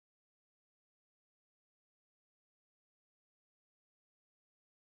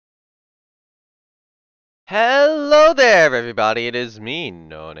Hello there, everybody. It is me,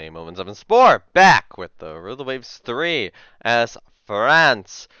 No Name Moments of Spore, back with the Rule the Waves 3 as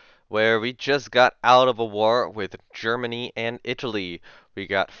France, where we just got out of a war with Germany and Italy. We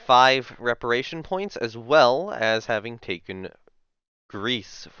got 5 reparation points as well as having taken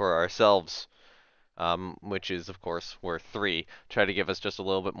Greece for ourselves, which is, of course, worth 3. Try to give us just a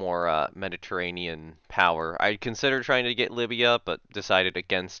little bit more Mediterranean power. I considered trying to get Libya, but decided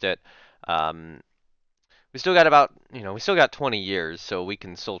against it. Um, we still got we still got 20 years, so we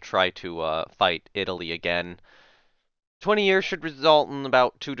can still try to fight Italy again. 20 years should result in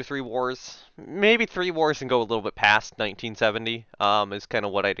about 2 to 3 wars. Maybe 3 wars and go a little bit past 1970, is kind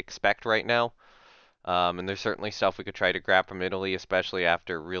of what I'd expect right now. And there's certainly stuff we could try to grab from Italy, especially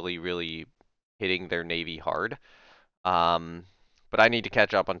after really, really hitting their navy hard. Um, but I need to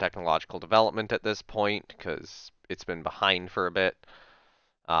catch up on technological development at this point, because it's been behind for a bit.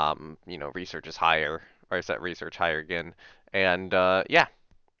 Research is higher, or I set research higher again. And yeah,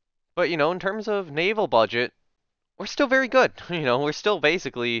 but in terms of naval budget, we're still very good. We're still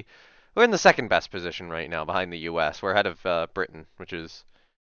basically we're in the second best position right now behind the U.S. We're ahead of Britain, which is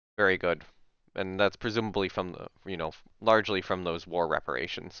very good, and that's presumably from largely from those war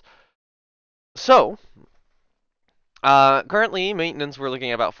reparations. So, currently maintenance we're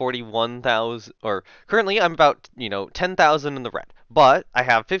looking at about 41,000, or currently I'm about 10,000 in the red, but I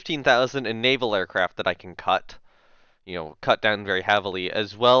have 15,000 in naval aircraft that I can cut down very heavily,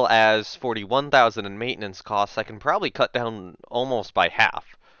 as well as 41,000 in maintenance costs. I can probably cut down almost by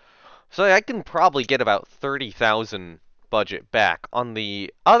half. So I can probably get about 30,000 budget back. On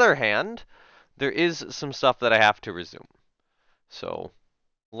the other hand, there is some stuff that I have to resume. So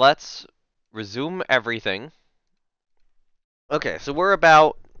let's resume everything. Okay, so we're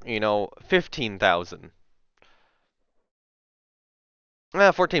about, 15,000.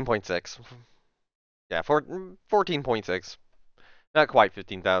 14.6. Yeah, 14.6. Not quite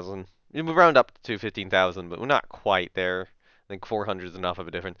 15,000. We round up to 15,000, but we're not quite there. I think 400 is enough of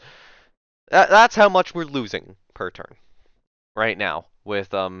a difference. That's how much we're losing per turn right now,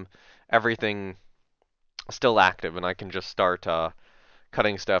 with everything still active, and I can just start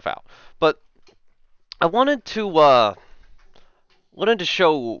cutting stuff out. But I wanted to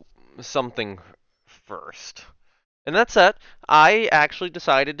show something first. And that's it. I actually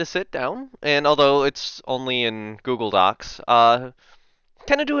decided to sit down, and although it's only in Google Docs, kind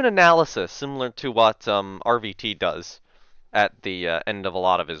of do an analysis similar to what RVT does at the end of a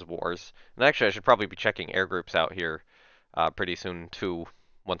lot of his wars. And actually, I should probably be checking air groups out here pretty soon too,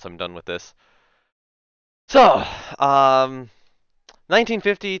 once I'm done with this. So,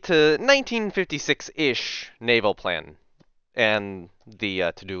 1950 to 1956-ish naval plan and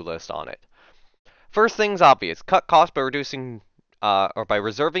the to-do list on it. First thing's obvious: cut costs by reducing or by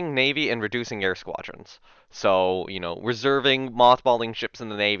reserving Navy and reducing air squadrons. So, reserving mothballing ships in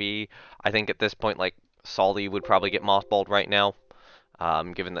the Navy. I think at this point, like, Salty would probably get mothballed right now,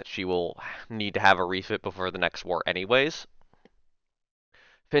 given that she will need to have a refit before the next war anyways.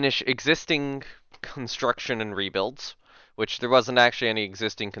 Finish existing construction and rebuilds, which there wasn't actually any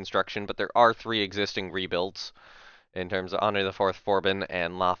existing construction, but there are 3 existing rebuilds in terms of Henri IV Forbin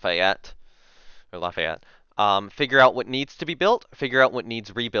and Lafayette. Figure out what needs to be built, figure out what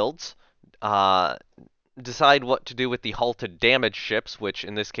needs rebuilds, decide what to do with the halted damaged ships, which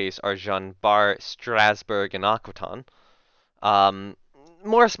in this case are Jean Bart, Strasbourg, and Aquitaine.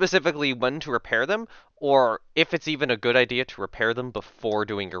 More specifically, when to repair them, or if it's even a good idea to repair them before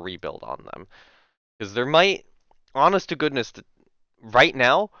doing a rebuild on them. Because there might, honest to goodness, right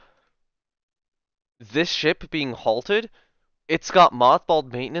now, this ship being halted, it's got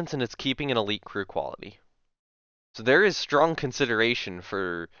mothballed maintenance and it's keeping an elite crew quality. So there is strong consideration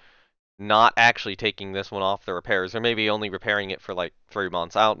for not actually taking this one off the repairs, or maybe only repairing it for like 3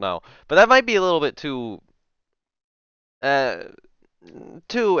 months. I don't know. But that might be a little bit uh,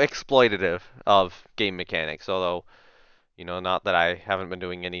 too exploitative of game mechanics, although, not that I haven't been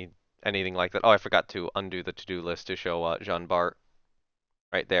doing anything like that. Oh, I forgot to undo the to-do list to show Jean Bart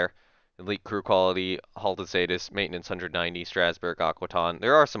right there. Elite crew quality, halted status, maintenance 190, Strasbourg, Aquitaine.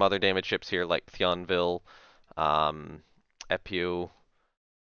 There are some other damaged ships here like Thionville, Epieu,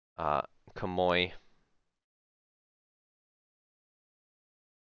 Camoy.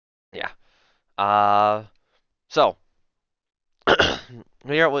 Yeah. So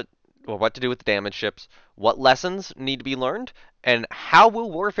figure out what to do with the damaged ships, what lessons need to be learned, and how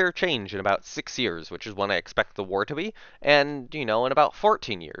will warfare change in about 6 years, which is when I expect the war to be, and, in about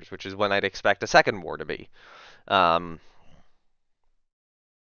 14 years, which is when I'd expect a second war to be. Um,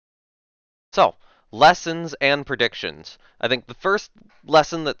 so, Lessons and predictions. I think the first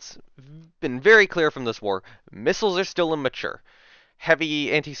lesson that's been very clear from this war, missiles are still immature.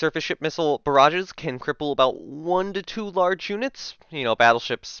 Heavy anti-surface ship missile barrages can cripple about 1 to 2 large units,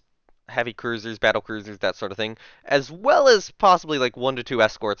 battleships, heavy cruisers, battle cruisers, that sort of thing, as well as possibly like 1 to 2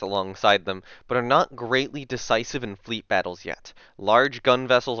 escorts alongside them, but are not greatly decisive in fleet battles yet. Large gun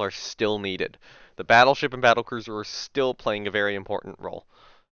vessels are still needed. The battleship and battlecruiser are still playing a very important role.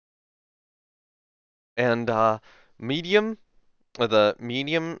 And medium the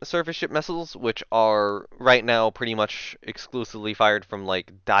medium surface ship missiles, which are right now pretty much exclusively fired from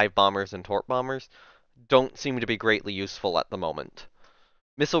like dive bombers and torp bombers, don't seem to be greatly useful at the moment.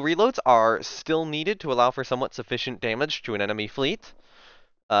 Missile reloads are still needed to allow for somewhat sufficient damage to an enemy fleet.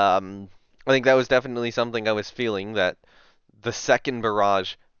 I think that was definitely something I was feeling, that the second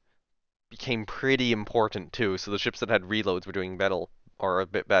barrage became pretty important too, so the ships that had reloads were doing better, or a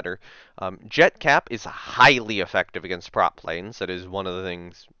bit better. Jet cap is highly effective against prop planes. That is one of the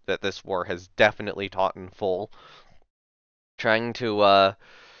things that this war has definitely taught in full. Trying to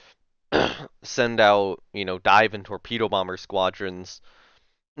send out, dive and torpedo bomber squadrons,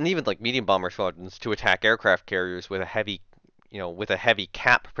 and even like medium bomber squadrons to attack aircraft carriers with a heavy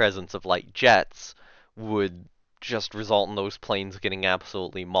cap presence of light jets would just result in those planes getting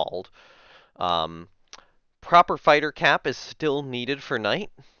absolutely mauled. Um, Proper fighter cap is still needed for night.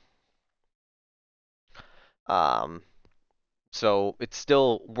 Um, so it's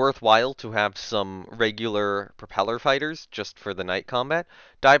still worthwhile to have some regular propeller fighters just for the night combat.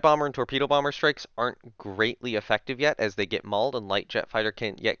 Dive bomber and torpedo bomber strikes aren't greatly effective yet, as they get mauled and light jet fighter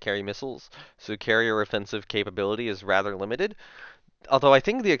can't yet carry missiles, so carrier offensive capability is rather limited. Although I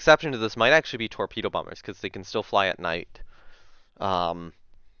think the exception to this might actually be torpedo bombers, because they can still fly at night. Um,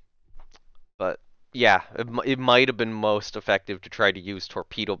 But yeah, it might have been most effective to try to use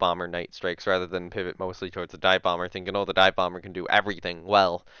torpedo bomber night strikes rather than pivot mostly towards the dive bomber, thinking, oh, the dive bomber can do everything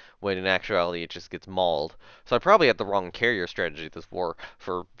well, when in actuality it just gets mauled. So I probably had the wrong carrier strategy this war.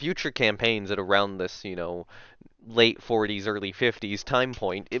 For future campaigns at around this, late 40s, early 50s time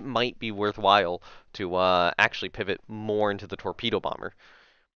point, it might be worthwhile to actually pivot more into the torpedo bomber.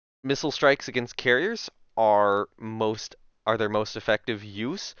 Missile strikes against carriers are their most effective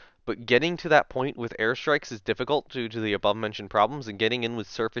use, but getting to that point with airstrikes is difficult due to the above-mentioned problems, and getting in with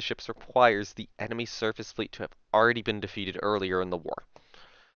surface ships requires the enemy surface fleet to have already been defeated earlier in the war.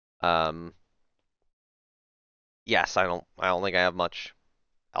 Um, yes, I don't think I have much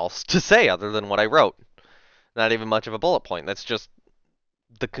else to say other than what I wrote. Not even much of a bullet point. That's just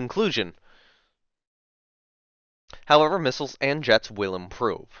the conclusion. However, missiles and jets will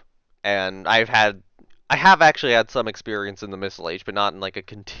improve, and I have actually had some experience in the missile age, but not in like a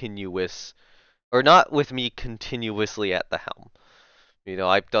continuous, or not with me continuously at the helm.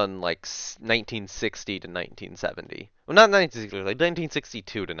 I've done like 1960 to 1970. Well, not 1960, like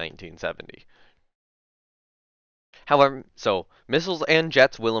 1962 to 1970. However, so missiles and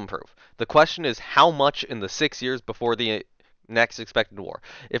jets will improve. The question is how much in the 6 years before the next expected war.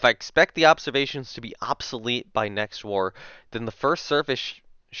 If I expect the observations to be obsolete by next war, then the first surface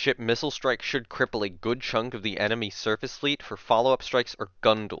ship missile strike should cripple a good chunk of the enemy surface fleet for follow-up strikes or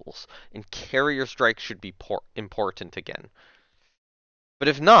gun duels, and carrier strikes should be important again. But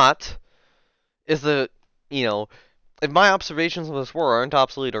if not, is the, you know, if my observations of this war aren't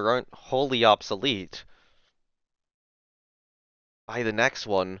obsolete or aren't wholly obsolete, by the next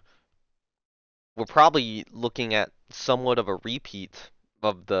one, we're probably looking at somewhat of a repeat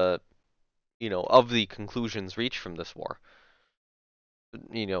of the conclusions reached from this war.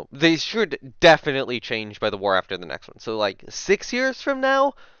 They should definitely change by the war after the next one. So, like, 6 years from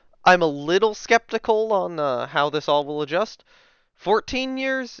now, I'm a little skeptical on how this all will adjust. 14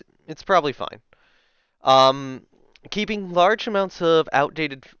 years, it's probably fine. Um, Keeping large amounts of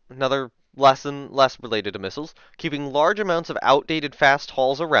outdated, another lesson less related to missiles, keeping large amounts of outdated fast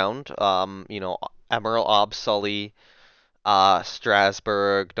hulls around, Emerald, Ob, Sully,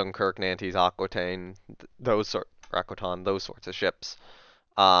 Strasbourg, Dunkirk, Nantes, Aquitaine, Raquetan, those sorts of ships.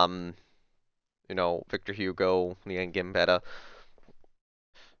 Um, Victor Hugo, the Gambetta.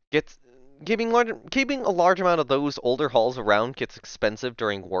 Gets keeping a large amount of those older hulls around gets expensive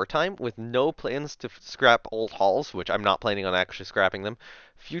during wartime, with no plans to scrap old hulls, which I'm not planning on actually scrapping them.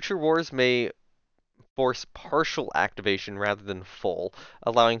 Future wars may force partial activation rather than full,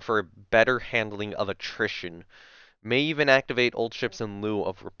 allowing for a better handling of attrition. May even activate old ships in lieu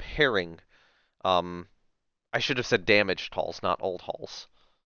of repairing. Um, I should have said damaged hulls, not old hulls.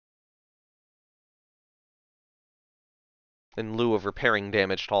 In lieu of repairing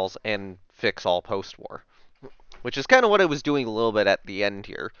damaged hulls and fix all post-war. Which is kind of what I was doing a little bit at the end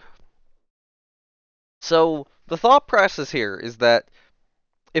here. So the thought process here is that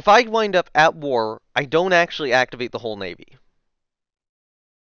if I wind up at war, I don't actually activate the whole Navy.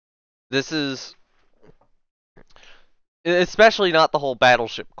 This is especially not the whole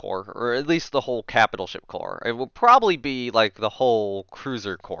battleship corps, or at least the whole capital ship corps. It will probably be like the whole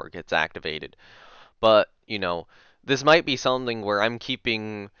cruiser corps gets activated. But, this might be something where I'm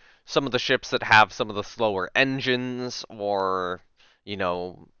keeping some of the ships that have some of the slower engines or,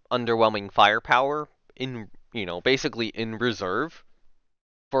 underwhelming firepower in, basically in reserve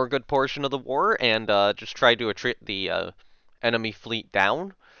for a good portion of the war and just try to attrit the enemy fleet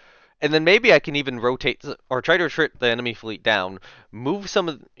down. And then maybe I can even rotate or try to attrit the enemy fleet down, move some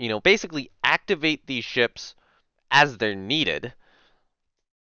of, basically activate these ships as they're needed.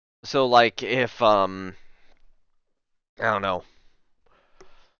 So like if I don't know,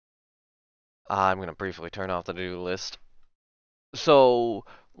 I'm gonna briefly turn off the to-do list. So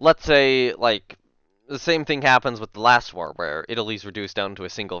let's say like the same thing happens with the last war, where Italy's reduced down to a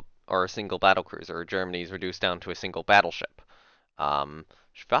single battle cruiser, or Germany's reduced down to a single battleship.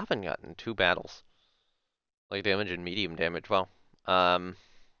 Schwaben got in 2 battles, light damage and medium damage. Well,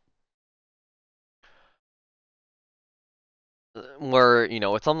 where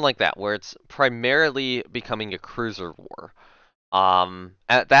it's something like that, where it's primarily becoming a cruiser war.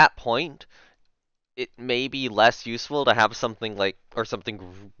 At that point, it may be less useful to have something like, or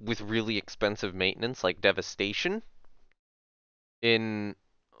something with really expensive maintenance like devastation in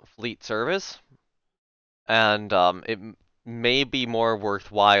fleet service, and it may be more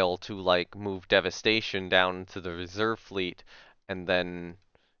worthwhile to like move devastation down to the reserve fleet and then,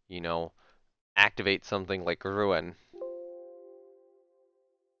 you know, activate something like Ruin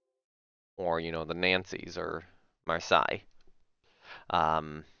or, the Nancy's or Marseille.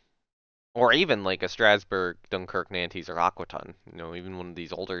 Um, or even like a Strasbourg, Dunkirk, Nantes, or Aquitaine. Even one of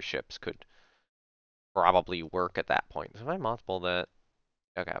these older ships could probably work at that point. So if I mothball that,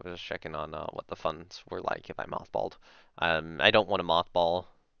 okay, I was just checking on what the funds were like if I mothballed. I don't want to mothball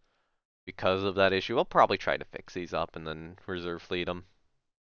because of that issue. I'll probably try to fix these up and then reserve fleet them.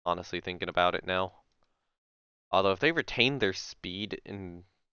 Honestly, thinking about it now. Although if they retain their speed,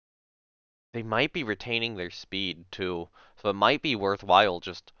 they might be retaining their speed too, so it might be worthwhile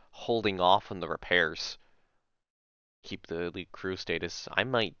just holding off on the repairs. Keep the elite crew status. I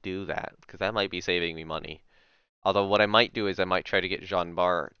might do that because that might be saving me money. Although what I might do is I might try to get Jean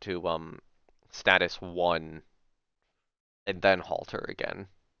Bar to status 1 and then halt her again.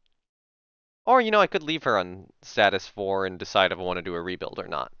 Or, I could leave her on status 4 and decide if I want to do a rebuild or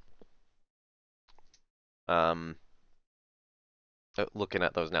not. Um, Looking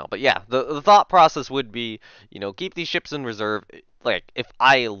at those now. But yeah, the thought process would be, keep these ships in reserve. Like, if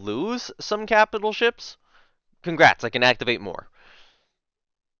I lose some capital ships, congrats, I can activate more.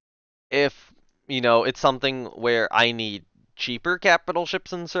 If, it's something where I need cheaper capital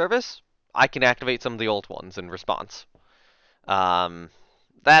ships in service, I can activate some of the old ones in response. Um,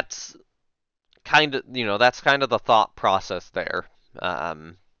 that's that's kind of the thought process there.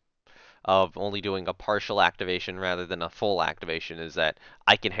 Of only doing a partial activation rather than a full activation is that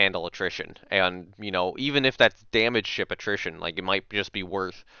I can handle attrition. And, even if that's damage ship attrition, like it might just be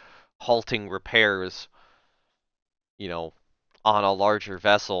worth halting repairs, you know, on a larger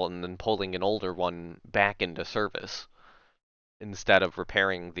vessel and then pulling an older one back into service instead of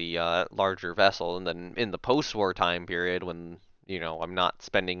repairing the larger vessel. And then in the post-war time period when I'm not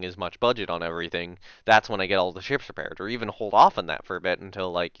spending as much budget on everything, that's when I get all the ships repaired, or even hold off on that for a bit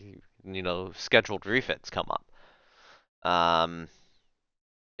until like scheduled refits come up.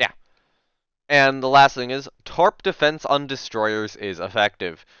 Yeah. And the last thing is torp defense on destroyers is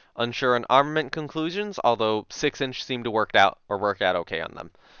effective. Unsure on armament conclusions, although 6-inch seem to work out okay on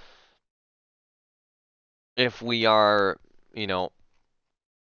them. If we are, you know,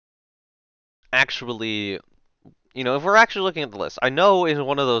 actually, if we're actually looking at the list, I know in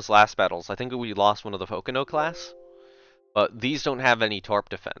one of those last battles, I think we lost one of the Fokino class, but these don't have any torp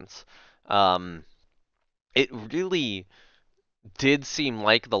defense. It really did seem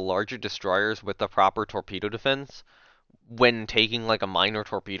like the larger destroyers with the proper torpedo defense, when taking like a minor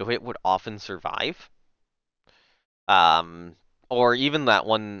torpedo hit, would often survive. Um, or even that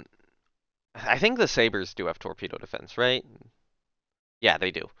one. I think the Sabres do have torpedo defense, right? Yeah,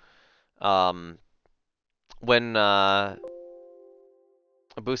 they do. Um, when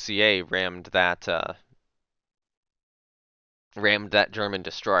Bussier rammed that German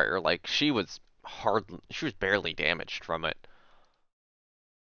destroyer, like she was barely damaged from it.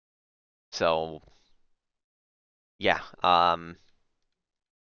 So yeah,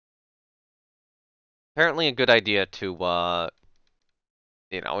 apparently a good idea to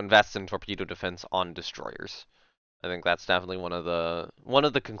invest in torpedo defense on destroyers. I think that's definitely one of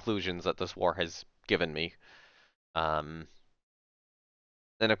the conclusions that this war has given me. Um,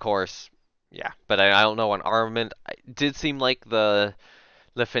 and of course, yeah, but I don't know on armament. It did seem like the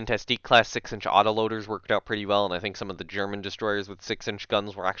Fantastique class 6-inch autoloaders worked out pretty well, and I think some of the German destroyers with 6-inch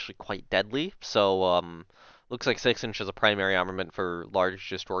guns were actually quite deadly. So, looks like 6-inch as a primary armament for large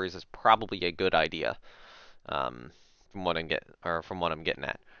destroyers is probably a good idea. Um, from what I'm getting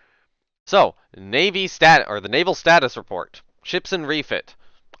at. So, the Naval Status Report. Ships in refit.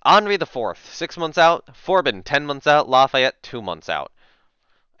 Henri IV, 6 months out. Forbin, 10 months out. Lafayette, 2 months out.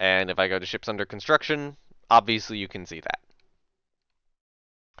 And if I go to ships under construction, obviously you can see that.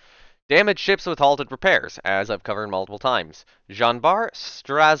 Damaged ships with halted repairs, as I've covered multiple times. Jean Bar,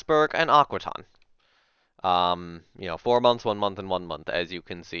 Strasbourg, and Aquitaine. 4 months, 1 month, and 1 month, as you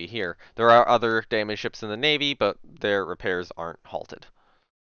can see here. There are other damaged ships in the Navy, but their repairs aren't halted.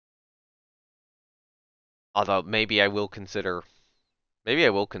 Although maybe I will consider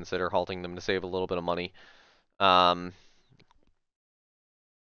halting them to save a little bit of money. Um,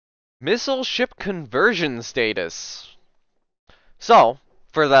 Missile ship conversion status. So,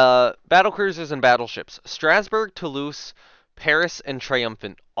 for the battlecruisers and battleships, Strasbourg, Toulouse, Paris, and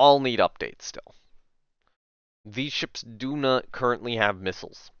Triumphant all need updates still. These ships do not currently have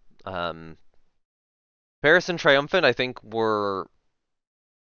missiles. Um, Paris and Triumphant, I think, I'm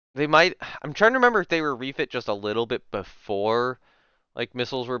trying to remember if they were refit just a little bit before, like,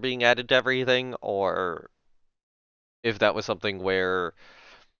 missiles were being added to everything, or if that was something where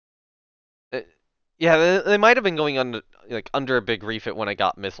uh, yeah, they might have been going under a big refit when I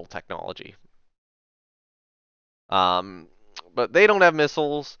got missile technology. Um, but they don't have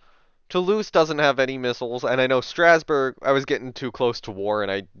missiles. Toulouse doesn't have any missiles, and I know Strasbourg, I was getting too close to war, and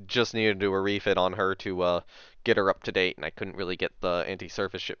I just needed to do a refit on her to get her up to date, and I couldn't really get the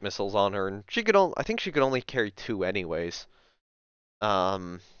anti-surface ship missiles on her, and I think she could only carry 2 anyways.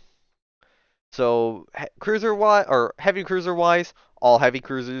 Um, so cruiser wise or heavy cruiser wise, all heavy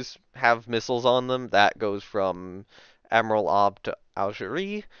cruisers have missiles on them. That goes from Admiral Ob to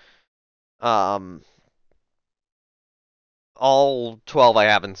Algerie. Um, all 12 I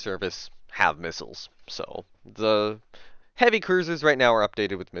have in service have missiles. So the heavy cruisers right now are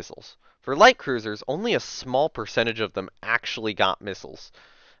updated with missiles. For light cruisers, only a small percentage of them actually got missiles.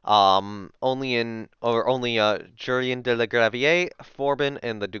 Only Jurien de la Gravière, Forbin,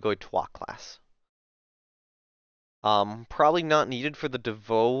 and the Dugois class. Probably not needed for the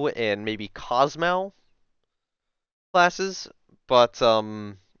DeVoe and maybe Cosmo classes, but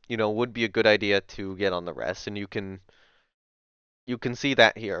would be a good idea to get on the rest, and you can see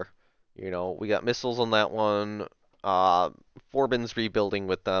that here. We got missiles on that one. Uh, Forbin's rebuilding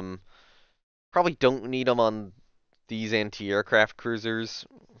with them. Probably don't need them on these anti-aircraft cruisers,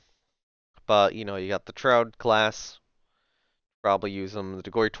 but you got the Troud class. Probably use them. The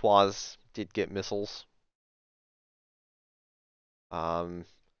Dugois did get missiles. Um,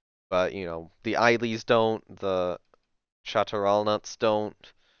 but the Eileys don't. The Chateaurounuts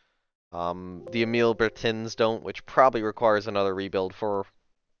don't. The Emile Bertins don't, which probably requires another rebuild for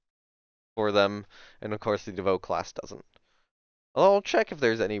them, and of course the DeVoe class doesn't. I'll check if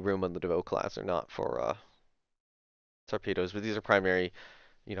there's any room on the DeVoe class or not for torpedoes, but these are primarily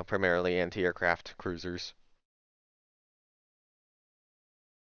anti-aircraft cruisers.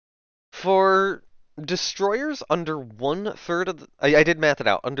 For destroyers under 1/3 of the, I did math it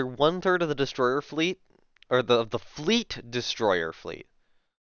out, under 1/3 of the destroyer fleet, or the fleet destroyer fleet.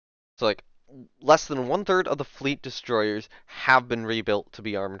 So like less than 1/3 of the fleet destroyers have been rebuilt to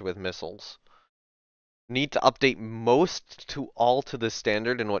be armed with missiles. Need to update most to all to this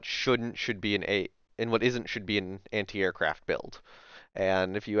standard, and what should be and what isn't should be an anti-aircraft build.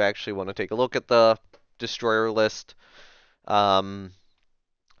 And if you actually want to take a look at the destroyer list, so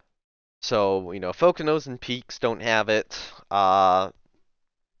Poconos and Peaks don't have it. The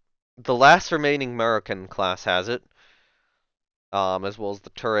last remaining American class has it, as well as the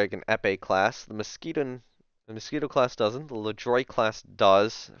Touareg and Epée class. The Mosquito class doesn't. The Ledroit class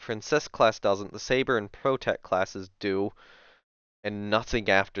does. Princess class doesn't. The Sabre and Protect classes do, and nothing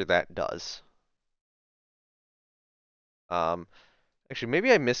after that does. Actually,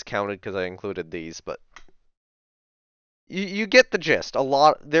 maybe I miscounted because I included these, but you get the gist.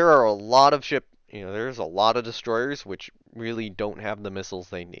 There are a lot of there's a lot of destroyers which really don't have the missiles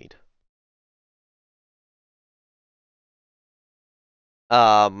they need.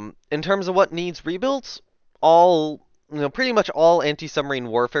 In terms of what needs rebuilds, pretty much all anti-submarine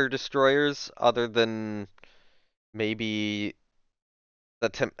warfare destroyers, other than maybe the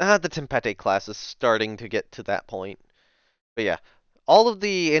Tempete class is starting to get to that point. But yeah, all of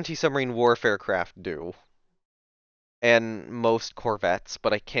the anti-submarine warfare craft do, and most corvettes,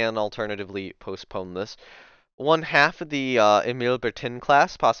 but I can alternatively postpone this. One half of the Emile Bertin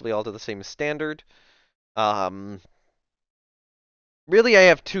class, possibly all to the same standard. Um, Really, I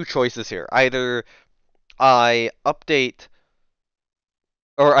have two choices here. Either I update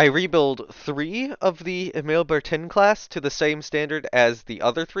or I rebuild 3 of the Emile Bertin class to the same standard as the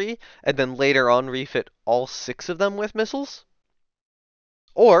other 3, and then later on refit all 6 of them with missiles.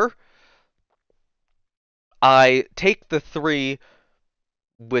 Or I take the 3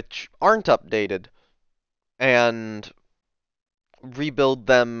 which aren't updated and rebuild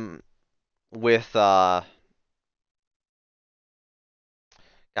them with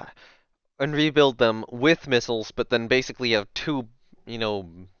yeah, and rebuild them with missiles, but then basically have you know,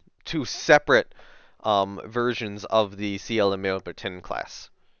 two separate versions of the CL Emile Bertin class.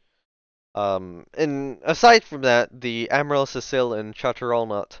 And aside from that, the Admiral Cecil and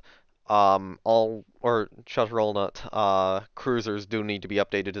Chaturalnut, Chaturalnut cruisers do need to be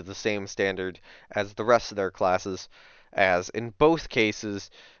updated to the same standard as the rest of their classes, as in both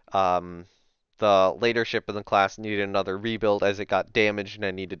cases, the later ship in the class needed another rebuild as it got damaged and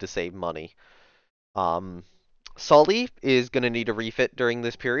I needed to save money. Um, Sully is going to need a refit during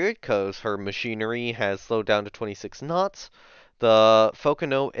this period because her machinery has slowed down to 26 knots. The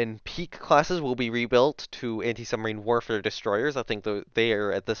Focano and Peak classes will be rebuilt to anti-submarine warfare destroyers. I think they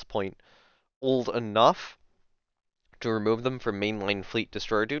are at this point old enough to remove them from mainline fleet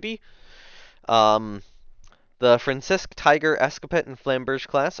destroyer duty. Um, the Francisque Tiger, Escopette, and Flamberge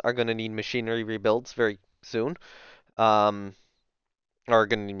class are going to need machinery rebuilds very soon. Um, are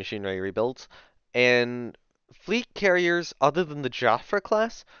going to need machinery rebuilds. And fleet carriers other than the Joffre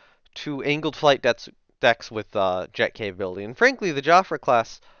class to angled flight decks with jet capability. And frankly, the Joffre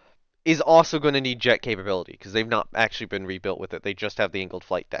class is also going to need jet capability because they've not actually been rebuilt with it. They just have the angled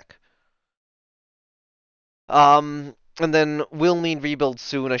flight deck. And then we'll need rebuild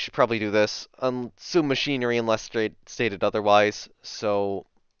soon. I should probably do this. Soon machinery unless stated otherwise. So,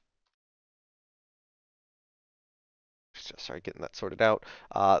 sorry, getting that sorted out.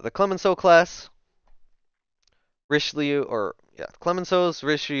 The Clemenceau class, Clemenceau's,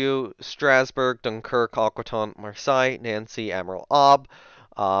 Richelieu, Strasbourg, Dunkirk, Aquitaine, Marseille, Nancy, Admiral Ob.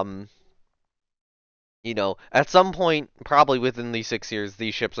 Um, at some point, probably within these 6 years,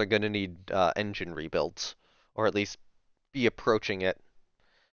 these ships are going to need engine rebuilds, or at least be approaching it.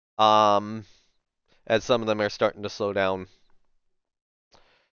 As some of them are starting to slow down.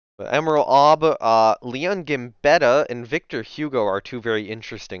 But Admiral Ob, Leon Gambetta, and Victor Hugo are two very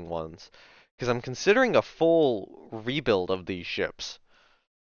interesting ones. Because I'm considering a full rebuild of these ships.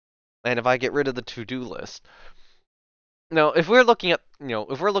 And if I get rid of the to-do list. Now, if we're looking at,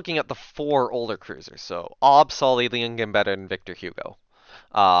 the 4 older cruisers, so Ob, Sully, Leon Gambetta, and Victor Hugo.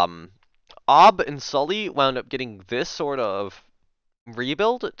 Ob and Sully wound up getting this sort of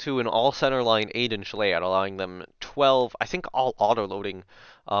rebuild to an all-centerline 8-inch layout, allowing them 12, I think all auto-loading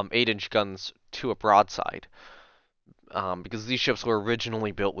 8-inch guns to a broadside. Because these ships were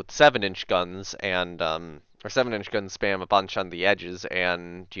originally built with 7-inch guns, and or 7-inch guns spam a bunch on the edges,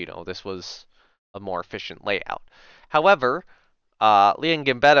 and, this was a more efficient layout. However, Leon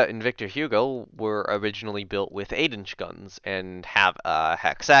Gambetta and Victor Hugo were originally built with 8-inch guns and have a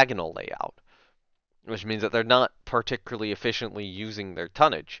hexagonal layout, which means that they're not particularly efficiently using their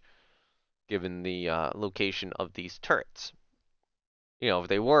tonnage, given the location of these turrets. If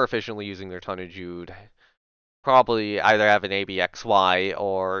they were efficiently using their tonnage, you'd probably either have an ABXY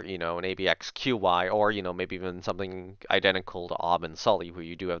or, an ABXQY, or, maybe even something identical to Ob and Sully, where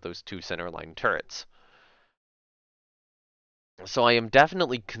you do have those 2 centerline turrets. So I am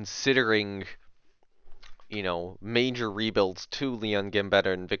definitely considering, major rebuilds to Leon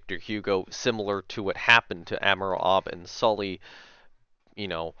Gambetta and Victor Hugo, similar to what happened to Admiral Ob and Sully,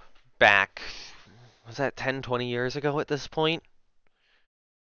 back, was that 10, 20 years ago at this point?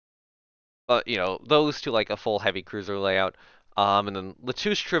 But, those to like a full heavy cruiser layout. And then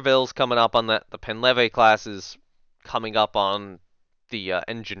Latouche Treville's coming up on that. The Penleve class is coming up on the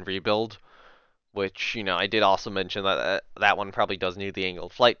engine rebuild, which, I did also mention that that one probably does need the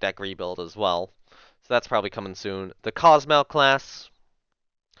angled flight deck rebuild as well. So that's probably coming soon. The Cosmo class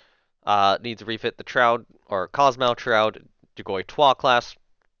needs a refit. The Troud, or Cosmo Troud, Dugoy Trois class,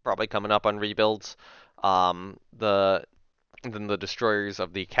 probably coming up on rebuilds. Then the destroyers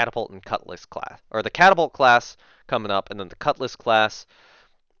of the Catapult and Cutlass class, or the Catapult class coming up, and then the Cutlass class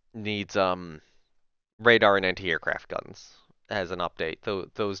needs radar and anti-aircraft guns as an update.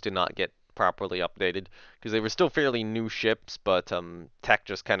 Those did not get properly updated because they were still fairly new ships, but tech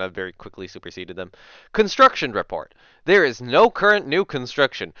just kind of very quickly superseded them. Construction report. There is no current new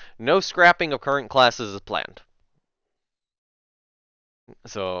construction. No scrapping of current classes is planned.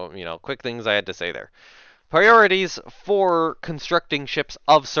 So, quick things I had to say there. Priorities for constructing ships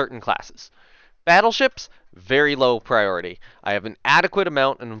of certain classes. Battleships, very low priority. I have an adequate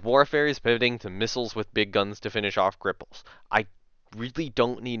amount, and warfare is pivoting to missiles with big guns to finish off Gripples. I really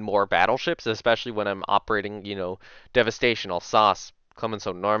don't need more battleships, especially when I'm operating, Devastation, Alsace,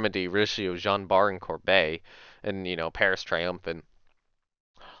 Clemenceau, Normandy, Richelieu, Jean Bart, and Corbeil, and, Paris Triumphant.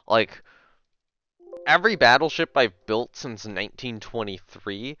 Like, every battleship I've built since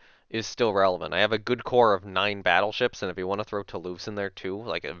 1923 is still relevant. I have a good core of 9 battleships, and if you want to throw Toulouse in there too,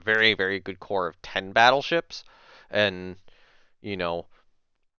 like a very, very good core of 10 battleships, and, you know,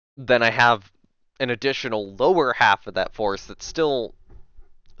 then I have an additional lower half of that force that's still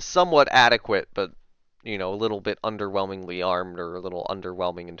somewhat adequate, but, a little bit underwhelmingly armed or a little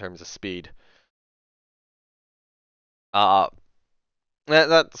underwhelming in terms of speed. Uh,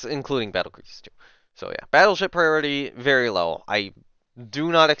 that's including battlecruisers too. So yeah, battleship priority very low. I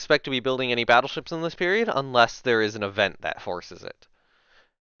do not expect to be building any battleships in this period unless there is an event that forces it.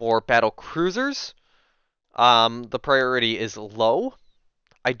 For battle cruisers, the priority is low.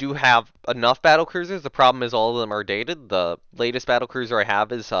 I do have enough battle cruisers. The problem is all of them are dated. The latest battle cruiser I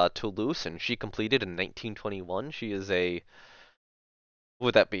have is Toulouse, and she completed in 1921. She is what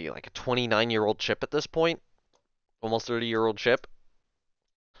would that be, like a 29-year-old ship at this point? Almost 30-year-old ship.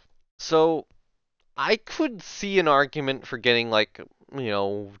 So I could see an argument for getting like,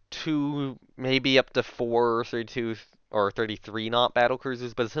 two, maybe up to four 32 or 33 knot battle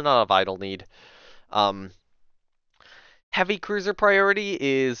cruisers, but it's not a vital need. Um, Heavy cruiser priority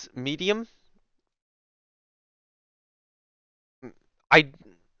is medium. I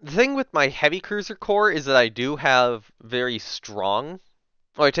The thing with my heavy cruiser core is that I do have very strong,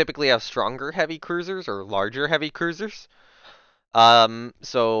 or I typically have stronger heavy cruisers or larger heavy cruisers.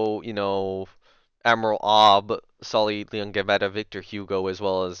 So, Admiral Ob, Sully, Leon Gavetta, Victor Hugo, as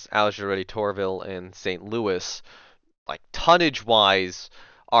well as Algerie Torville and St. Louis, like tonnage-wise,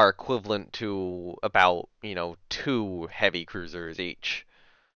 are equivalent to about, 2 heavy cruisers each.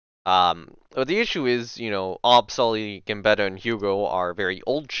 But the issue is, Ob, Sully, Gambetta, and Hugo are very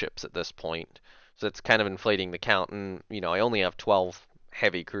old ships at this point, so it's kind of inflating the count. And, I only have 12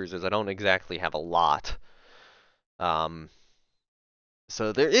 heavy cruisers. I don't exactly have a lot. Um,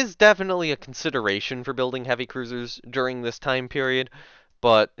 So there is definitely a consideration for building heavy cruisers during this time period,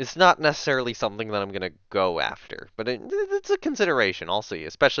 but it's not necessarily something that I'm gonna go after. But it's a consideration, I'll see.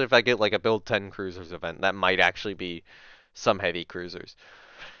 Especially if I get like a build 10 cruisers event, that might actually be some heavy cruisers.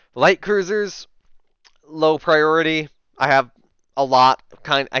 Light cruisers, low priority. I have a lot.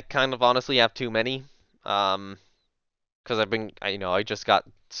 I kind of honestly have too many. Because I just got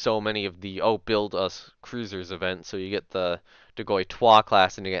so many of the build us cruisers event. So you get the De Goy-Trois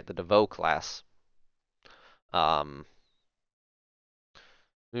class and you get the DeVoe class. Um,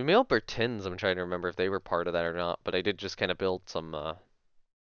 the Mille Bertins, I'm trying to remember if they were part of that or not, but I did just kind of build some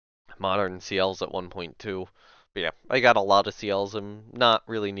modern CLs at 1.2. But yeah, I got a lot of CLs. I'm not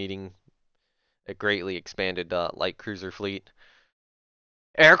really needing a greatly expanded light cruiser fleet.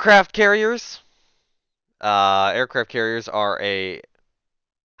 Aircraft carriers. Aircraft carriers are a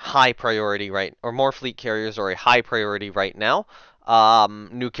high priority or more fleet carriers are a high priority right now.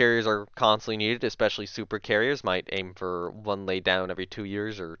 New carriers are constantly needed, especially super carriers. Might aim for 1 lay down every 2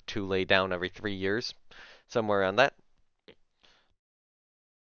 years or 2 lay down every 3 years, somewhere around that.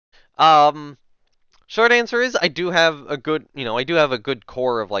 Um, Short answer is I do have a good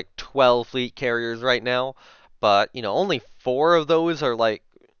core of like 12 fleet carriers right now, but only 4 of those are like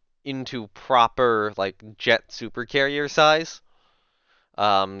into proper like jet super carrier size.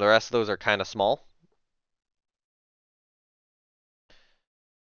 The rest of those are kind of small.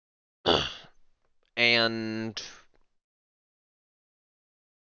 And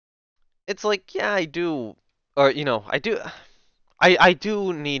it's like, yeah, I do, or I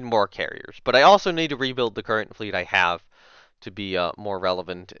do need more carriers, but I also need to rebuild the current fleet I have to be more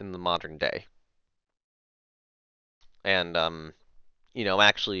relevant in the modern day, and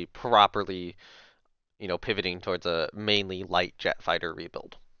actually properly, pivoting towards a mainly light jet fighter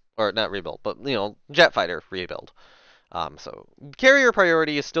rebuild, or not rebuild, but jet fighter rebuild. So carrier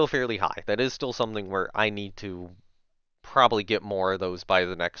priority is still fairly high. That is still something where I need to probably get more of those by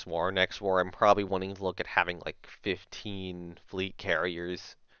the next war. Next war, I'm probably wanting to look at having like 15 fleet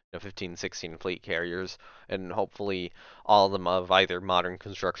carriers, 15, 16 fleet carriers, and hopefully all of them of either modern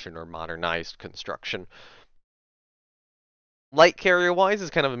construction or modernized construction. Light carrier wise is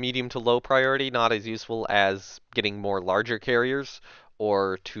kind of a medium to low priority, not as useful as getting more larger carriers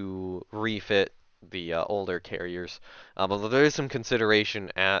or to refit the older carriers. Although there is some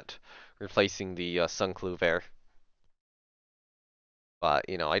consideration at replacing the Suncluvair. But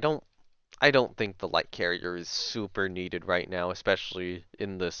I don't think the light carrier is super needed right now, especially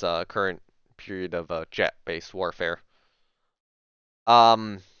in this current period of jet-based warfare.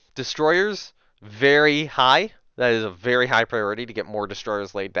 Um, Destroyers, very high. That is a very high priority to get more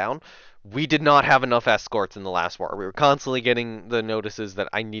destroyers laid down. We did not have enough escorts in the last war. We were constantly getting the notices that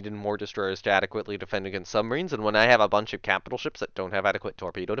I needed more destroyers to adequately defend against submarines, and when I have a bunch of capital ships that don't have adequate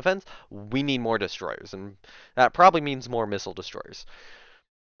torpedo defense, we need more destroyers, and that probably means more missile destroyers.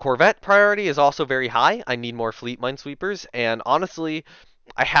 Corvette priority is also very high. I need more fleet minesweepers, and honestly,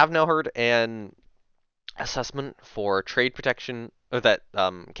 I have now heard an assessment for trade protection, or that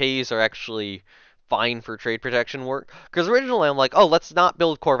Ks are actually fine for trade protection work. Because originally I'm like, oh, let's not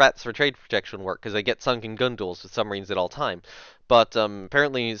build corvettes for trade protection work because they get sunken gun duels with submarines at all time. But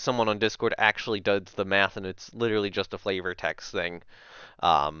apparently someone on Discord actually does the math, and it's literally just a flavor text thing.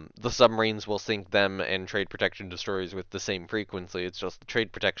 The submarines will sink them and trade protection destroyers with the same frequency. It's just the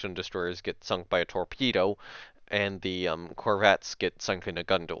trade protection destroyers get sunk by a torpedo, and the corvettes get sunk in a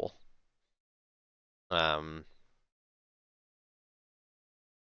gun duel. Um,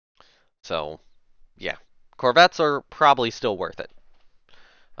 so yeah, corvettes are probably still worth it.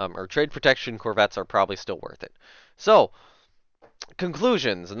 Or trade protection corvettes are probably still worth it. So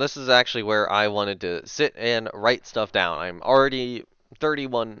conclusions, and this is actually where I wanted to sit and write stuff down. I'm already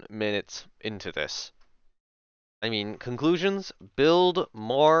 31 minutes into this. I mean, conclusions, build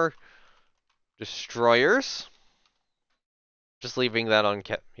more destroyers. Just leaving that on,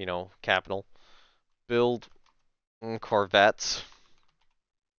 capital. Build corvettes.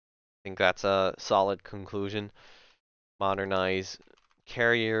 I think that's a solid conclusion. Modernize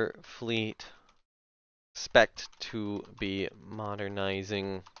carrier fleet. Expect to be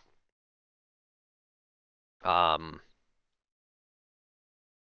modernizing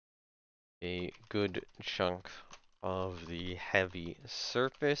a good chunk of the heavy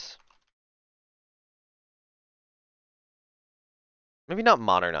surface. Maybe not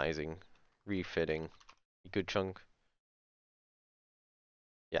modernizing, refitting a good chunk.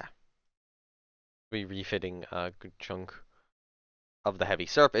 Yeah, be refitting a good chunk of the heavy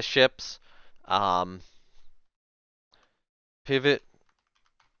surface ships. Um, pivot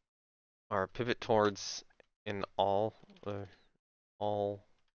pivot towards an all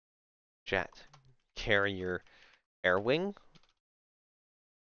jet carrier air wing.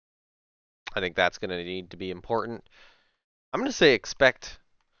 I think that's going to need to be important. I'm going to say expect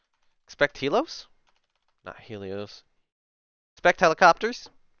Helos, not Helios. Expect helicopters.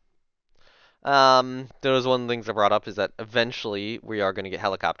 That was one of the things I brought up, is that eventually we are going to get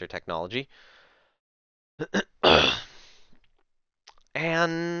helicopter technology.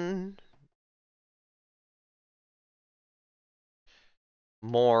 And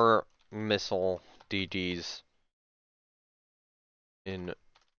more missile DGs in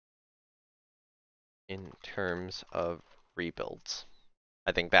terms of rebuilds.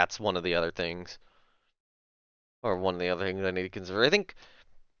 I think that's one of the other things, or one of the other things I need to consider. I think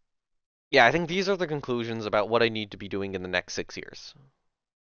these are the conclusions about what I need to be doing in the next 6 years,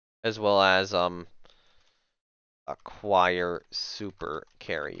 as well as acquire super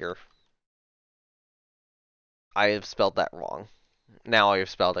carrier. I have spelled that wrong. Now I have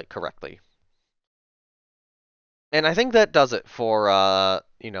spelled it correctly. And I think that does it for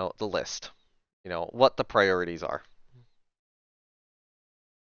the list. What the priorities are.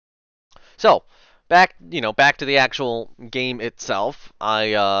 So, back to the actual game itself.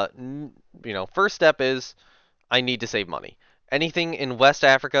 First step is I need to save money. Anything in West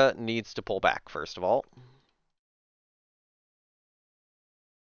Africa needs to pull back, first of all.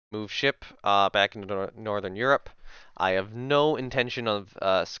 Move ship back into Northern Europe. I have no intention of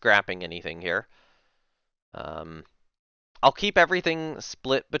scrapping anything here. I'll keep everything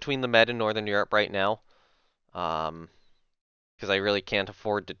split between the Med and Northern Europe right now. Because I really can't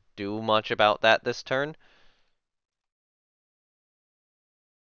afford to do much about that this turn.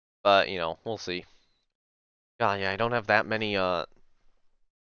 But, we'll see. God, yeah, I don't have that many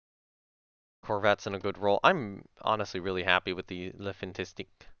corvettes in a good role. I'm honestly really happy with the Lefintistic.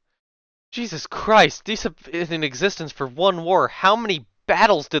 Jesus Christ, these have been in existence for one war. How many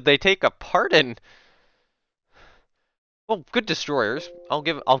battles did they take a part in? Well, good destroyers. I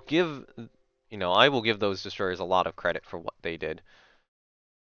will give those destroyers a lot of credit for what they did.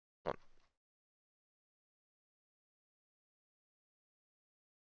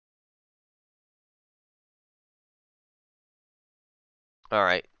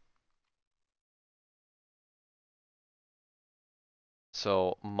 Alright.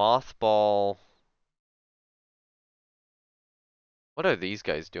 So, mothball. What are these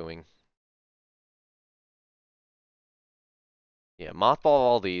guys doing? Yeah, mothball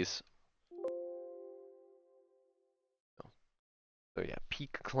all these. So yeah,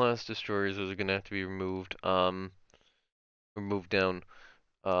 peak class destroyers, those are gonna have to be removed. Or moved down.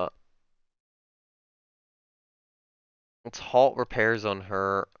 Uh, let's halt repairs on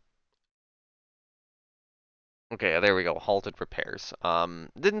her. Okay, there we go. Halted repairs.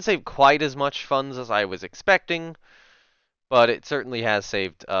 Didn't save quite as much funds as I was expecting, but it certainly has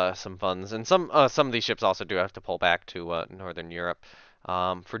saved some funds. And some of these ships also do have to pull back to Northern Europe.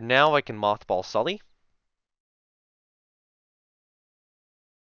 For now, I can mothball Sully.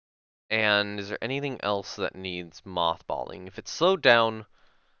 And is there anything else that needs mothballing? If it's slowed down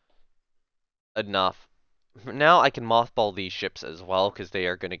enough, now I can mothball these ships as well because they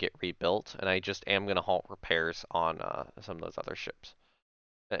are going to get rebuilt, and I just am going to halt repairs on some of those other ships.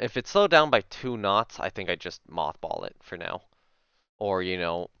 If it's slowed down by 2 knots, I think I just mothball it for now. Or,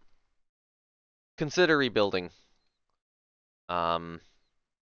 consider rebuilding. Um,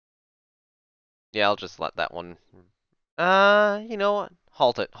 yeah, I'll just let that one. You know what?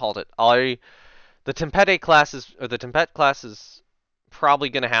 Halt it, halt it. The Tempete class is, or the Tempest class is probably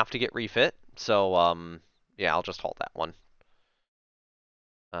gonna have to get refit, so yeah, I'll just halt that one.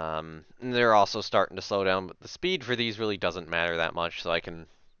 And they're also starting to slow down, but the speed for these really doesn't matter that much, so I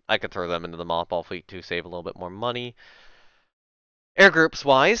could throw them into the mothball fleet to save a little bit more money. Air groups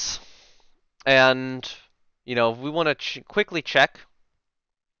wise, and if we want to quickly check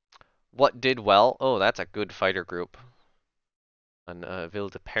what did well. Oh, that's a good fighter group on Ville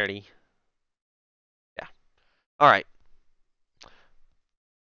de Paris. Yeah. All right.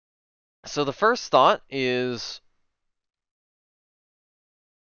 So the first thought is,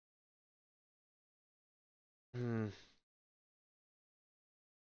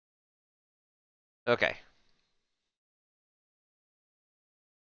 okay.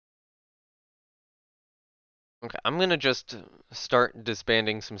 Okay, I'm gonna just start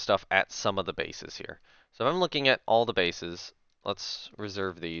disbanding some stuff at some of the bases here. So if I'm looking at all the bases, let's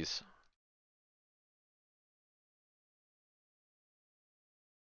reserve these.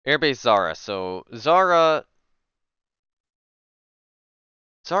 Airbase Zara. So Zara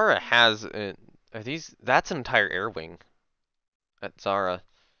has are these? That's an entire air wing at Zara.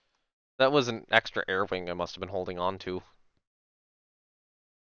 That was an extra air wing I must have been holding on to.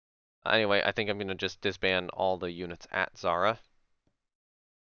 Anyway, I think I'm gonna just disband all the units at Zara.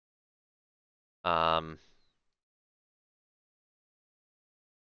 Um,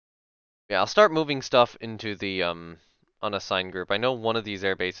 yeah, I'll start moving stuff into the unassigned group. I know one of these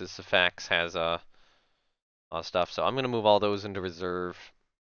air bases, Cefax, has stuff, so I'm gonna move all those into reserve.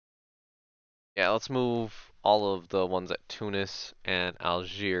 Yeah, let's move all of the ones at Tunis and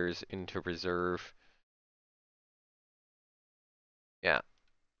Algiers into reserve. Yeah.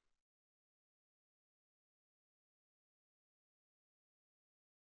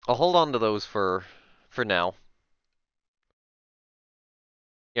 I'll hold on to those for now.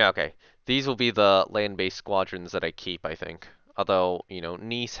 Yeah, okay. These will be the land-based squadrons that I keep, I think. Although,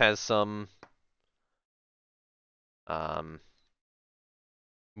 Nice has some um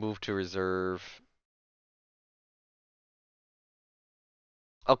move to reserve.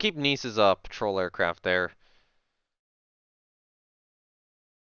 I'll keep Nice's patrol aircraft there.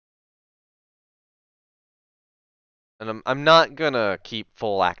 And I'm not gonna keep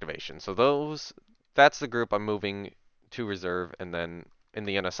full activation. So that's the group I'm moving to reserve, and then in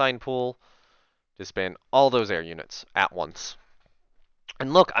the unassigned pool, disband all those air units at once.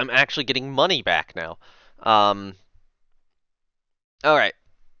 And look, I'm actually getting money back now. Um, all right.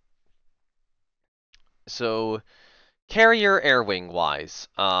 So carrier air wing wise,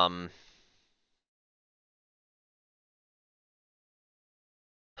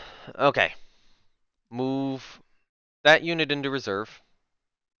 okay. Move that unit into reserve.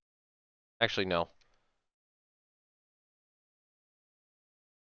 Actually, no.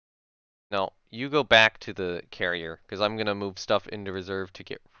 No, you go back to the carrier, because I'm going to move stuff into reserve to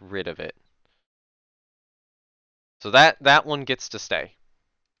get rid of it. So that one gets to stay.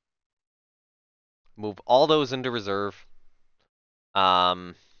 Move all those into reserve.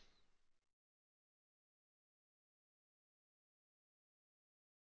 Um,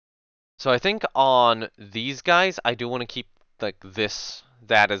 so I think on these guys, I do want to keep like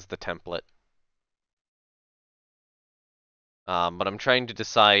that as the template. But I'm trying to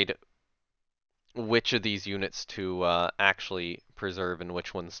decide which of these units to actually preserve and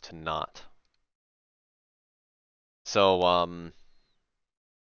which ones to not. So,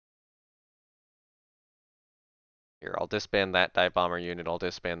 Here, I'll disband that dive bomber unit. I'll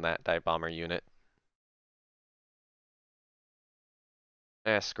disband that dive bomber unit.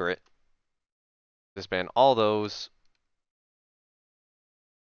 Screw it. Disband all those.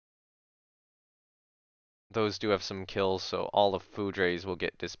 Those do have some kills, so all of Foudre's will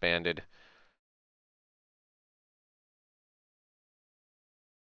get disbanded.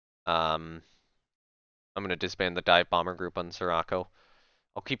 I'm gonna disband the dive bomber group on Sirocco.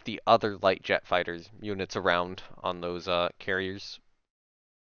 I'll keep the other light jet fighters units around on those carriers.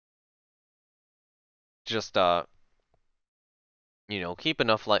 Just keep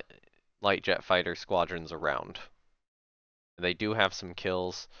enough light jet fighter squadrons around. They do have some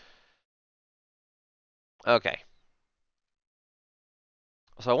kills. Okay.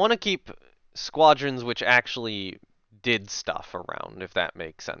 So I want to keep squadrons which actually did stuff around, if that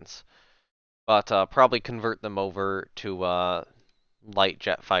makes sense. But probably convert them over to light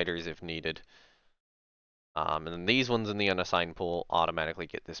jet fighters if needed. And then these ones in the unassigned pool automatically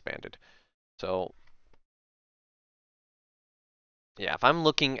get disbanded. So, yeah, if I'm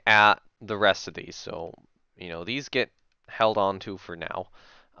looking at the rest of these, so, these get held on to for now.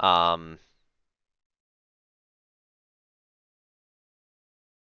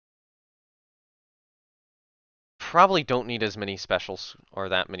 Probably don't need as many specials or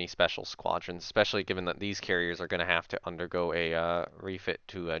that many special squadrons, especially given that these carriers are going to have to undergo a refit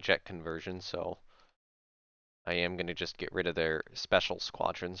to jet conversion, so I am going to just get rid of their special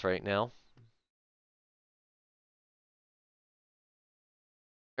squadrons right now.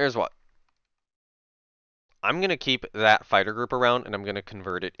 Here's what. I'm going to keep that fighter group around, and I'm going to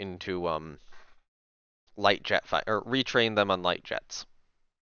convert it into light jet fight or retrain them on light jets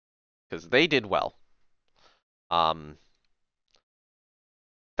because they did well. Um,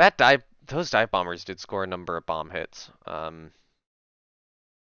 those dive bombers did score a number of bomb hits.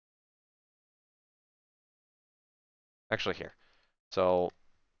 Actually here. So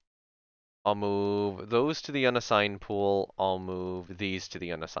I'll move those to the unassigned pool. I'll move these to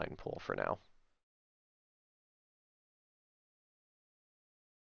the unassigned pool for now.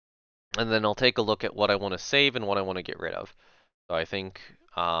 And then I'll take a look at what I want to save and what I want to get rid of. So I think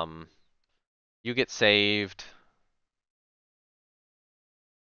you get saved.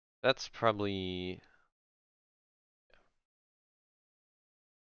 That's probably...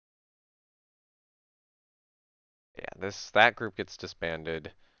 Yeah, that group gets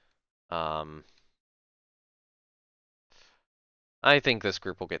disbanded. I think this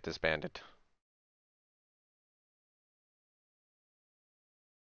group will get disbanded.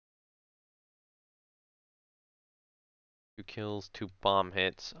 2 kills, 2 bomb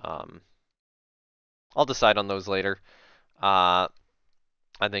hits. I'll decide on those later.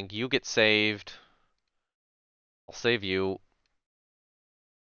 I think you get saved. I'll save you.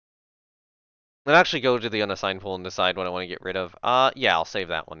 Then actually go to the unassigned pool and decide what I want to get rid of. Yeah, I'll save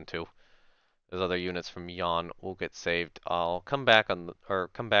that one too. Those other units from Yon will get saved. I'll come back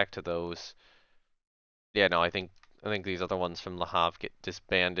come back to those. Yeah, no, I think these other ones from Le Havre get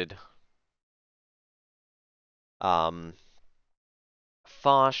disbanded.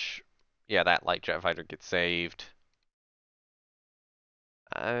 Foch, yeah, that light jet fighter gets saved.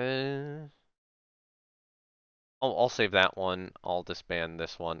 I'll save that one. I'll disband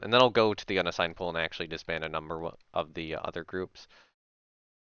this one, and then I'll go to the unassigned pool and actually disband a number of the other groups.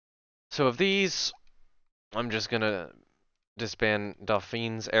 So of these, I'm just gonna disband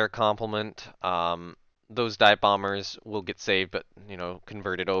Dauphine's air complement. Those dive bombers will get saved, but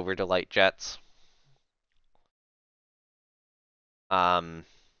converted over to light jets.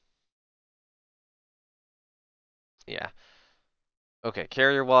 Yeah. Okay,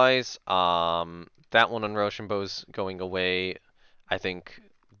 carrier wise, that one on Rochambeau's going away. I think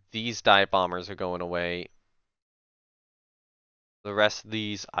these dive bombers are going away. The rest of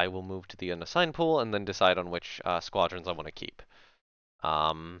these I will move to the unassigned pool and then decide on which squadrons I want to keep.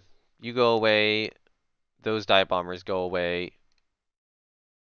 You go away. Those dive bombers go away.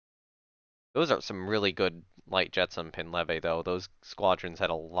 Those are some really good light jets on Pinleve, though. Those squadrons had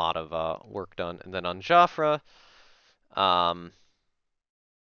a lot of work done. And then on Joffre,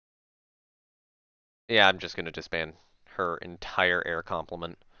 yeah, I'm just going to disband her entire air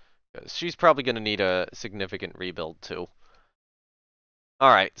complement. Because she's probably going to need a significant rebuild, too.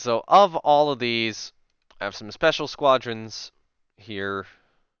 Alright, so of all of these, I have some special squadrons here.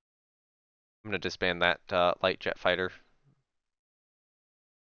 I'm going to disband that light jet fighter.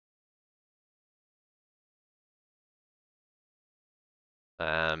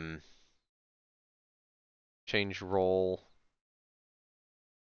 Change role.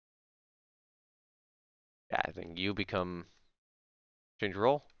 Yeah, I think you become... Change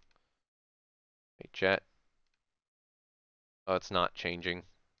role. Jet. Oh, it's not changing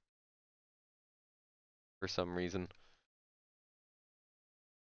for some reason.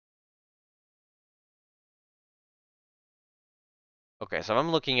 Okay, so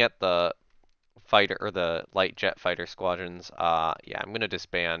I'm looking at the fighter or the light jet fighter squadrons. Yeah, I'm gonna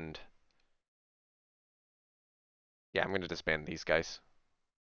disband. Yeah, I'm gonna disband these guys.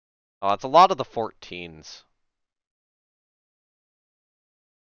 Oh, it's a lot of the 14s.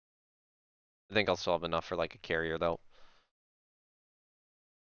 I think I'll still have enough for like a carrier though.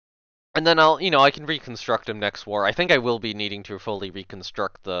 And then I can reconstruct them next war. I think I will be needing to fully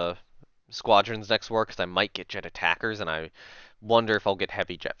reconstruct the squadrons next war because I might get jet attackers, and I wonder if I'll get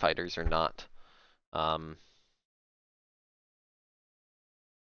heavy jet fighters or not. Um,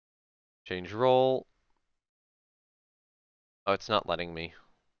 change role. Oh, it's not letting me.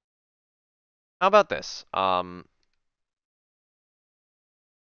 How about this? I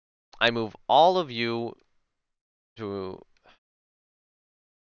move all of you to...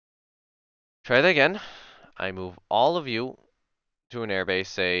 Try that again. I move all of you to an airbase,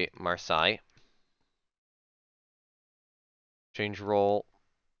 say Marseille. Change role,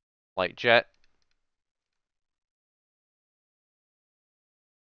 light jet.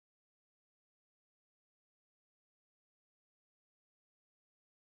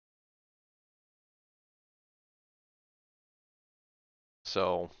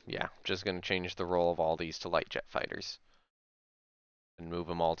 So, yeah, just going to change the role of all these to light jet fighters. And move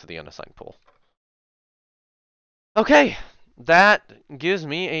them all to the unassigned pool. Okay, that gives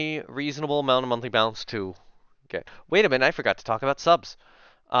me a reasonable amount of monthly balance to get. Wait a minute, I forgot to talk about subs.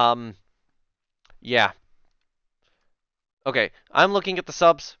 Um, yeah. Okay, I'm looking at the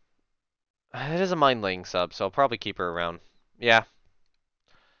subs. It is a mind-laying sub, so I'll probably keep her around. Yeah,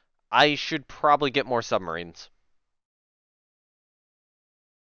 I should probably get more submarines.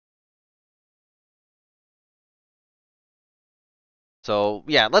 So,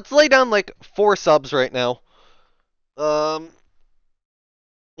 yeah, let's lay down like 4 subs right now. Um,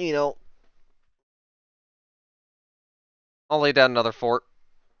 you know, I'll lay down another fort.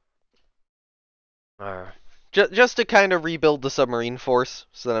 Uh, just to kind of rebuild the submarine force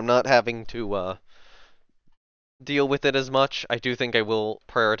so that I'm not having to deal with it as much. I do think I will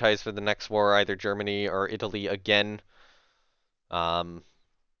prioritize for the next war either Germany or Italy again.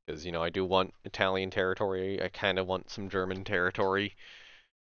 Because I do want Italian territory. I kind of want some German territory.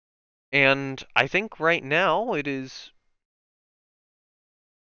 And I think right now it is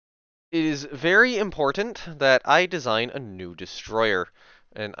very important that I design a new destroyer.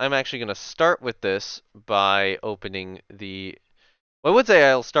 And I'm actually going to start with this by opening the... Well, I would say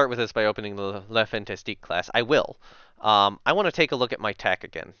I'll start with this by opening the Le Fantastique class. I will. I want to take a look at my tech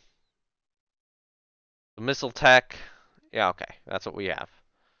again. The missile tech. Yeah, okay. That's what we have.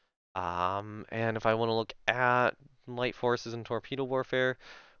 And if I want to look at light forces and torpedo warfare,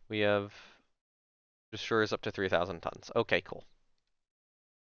 we have destroyers up to 3,000 tons. Okay, cool.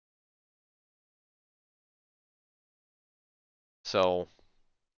 So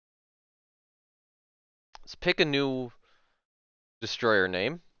let's pick a new destroyer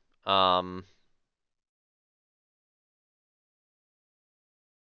name. Um,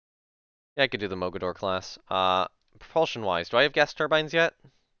 yeah, I could do the Mogador class. Propulsion-wise, do I have gas turbines yet?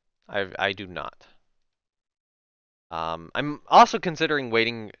 I do not. I'm also considering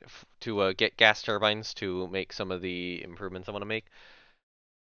waiting to get gas turbines to make some of the improvements I want to make.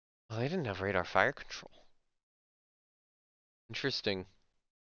 Well, I didn't have radar fire control. Interesting.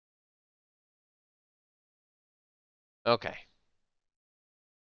 Okay.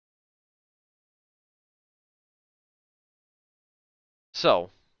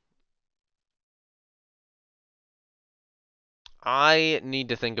 So, I need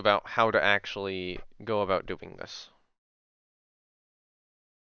to think about how to actually go about doing this.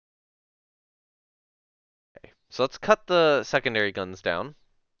 Okay, so let's cut the secondary guns down.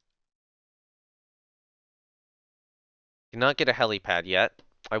 Cannot get a helipad yet.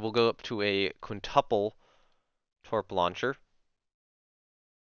 I will go up to a quintuple torp launcher.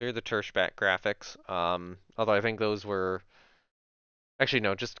 Clear the Tershbat graphics. Although I think those were... Actually,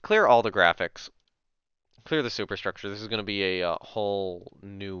 no, just clear all the graphics. Clear the superstructure. This is going to be a whole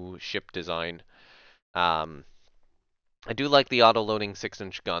new ship design. Um, I do like the auto-loading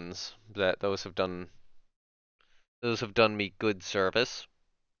 6-inch guns. Those have done me good service.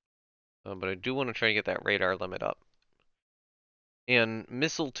 But I do want to try to get that radar limit up. And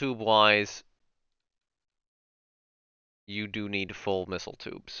missile tube wise, you do need full missile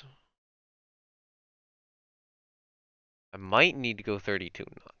tubes. I might need to go 32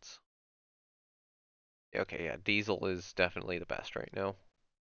 knots. Okay, yeah, diesel is definitely the best right now.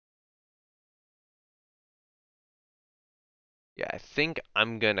 Yeah, I think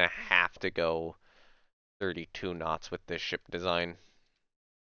I'm gonna have to go 32 knots with this ship design.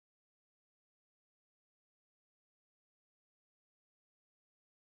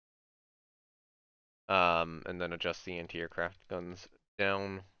 And then adjust the anti-aircraft guns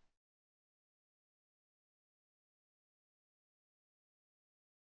down.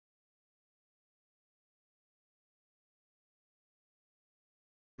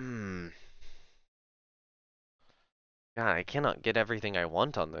 Hmm. God, I cannot get everything I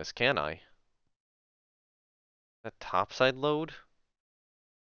want on this, can I? That topside load?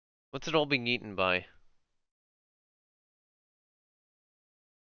 What's it all being eaten by?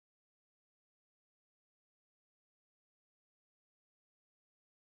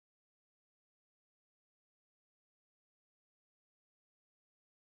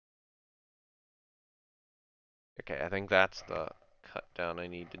 Okay, I think that's the cut down I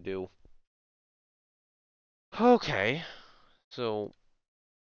need to do. Okay, so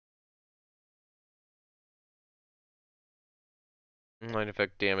might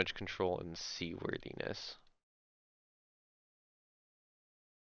affect damage control and seaworthiness.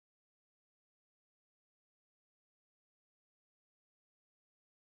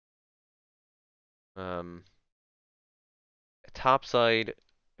 Um, Topside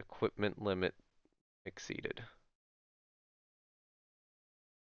equipment limit exceeded.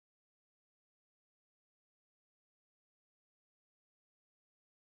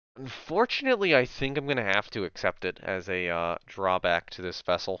 Unfortunately, I think I'm gonna have to accept it as a drawback to this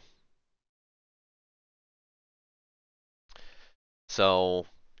vessel. So,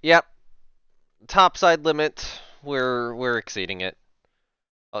 yep, topside limit, we're exceeding it.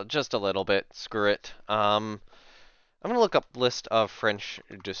 Just a little bit. Screw it. I'm gonna look up list of French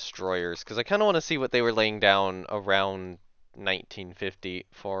destroyers because I kind of want to see what they were laying down around 1950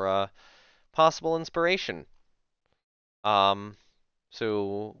 for possible inspiration. Um,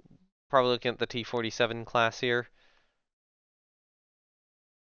 so probably looking at the T-47 class here.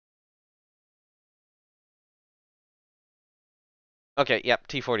 Okay, yep,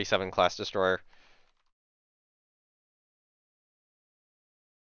 T-47 class destroyer.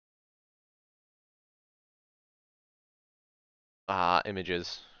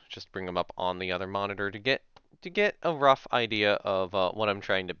 Images. Just bring them up on the other monitor to get a rough idea of what I'm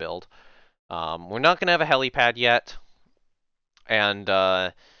trying to build. We're not gonna have a helipad yet, and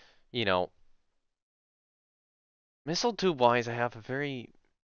you know, missile tube wise, I have a very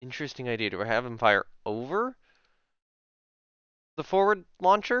interesting idea. Do I have him fire over the forward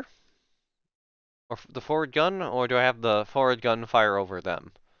launcher or the forward gun, or do I have the forward gun fire over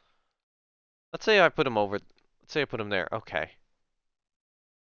them? Let's say I put him over. Let's say I put him there. Okay.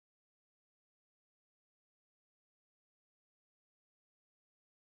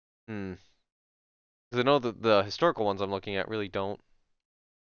 Hmm. Because I know that the historical ones I'm looking at really don't.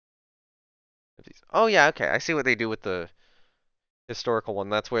 Oh yeah, okay. I see what they do with the historical one.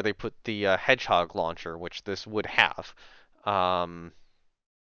 That's where they put the hedgehog launcher, which this would have. Um,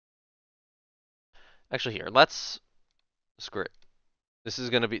 Actually, here, let's screw it.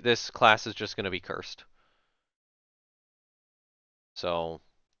 This class is just gonna be cursed. So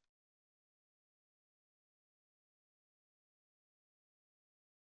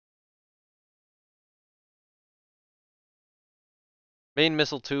main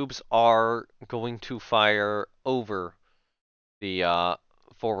missile tubes are going to fire over the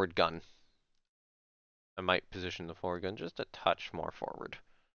forward gun. I might position the forward gun just a touch more forward.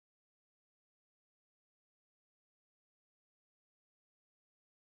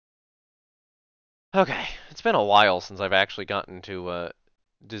 Okay, it's been a while since I've actually gotten to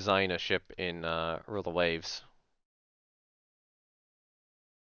design a ship in Rule of the Waves.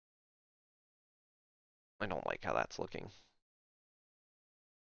 I don't like how that's looking.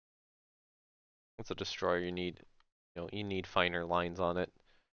 It's a destroyer. You need finer lines on it.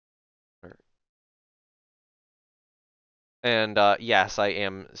 And yes, I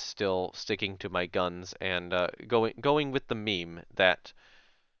am still sticking to my guns and going with the meme that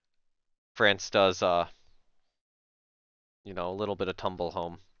France does a little bit of tumble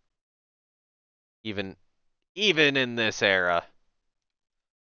home even even in this era.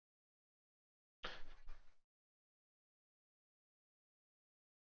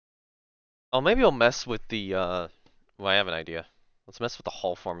 Oh, maybe I'll mess with the well, I have an idea. Let's mess with the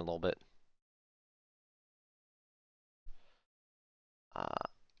hull form a little bit. Uh,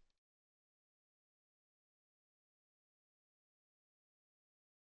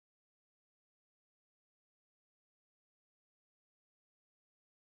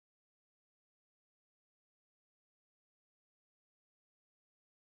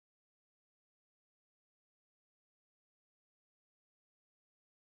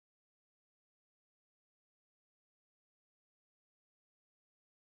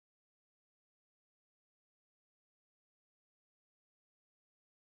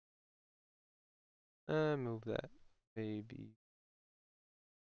 Move that maybe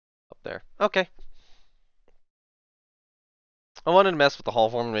up there. Okay. I wanted to mess with the hull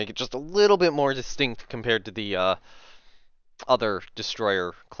form and make it just a little bit more distinct compared to the other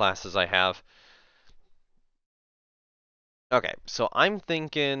destroyer classes I have. Okay, so I'm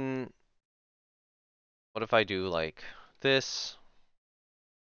thinking, what if I do like this?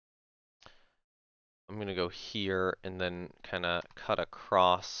 I'm gonna go here and then kind of cut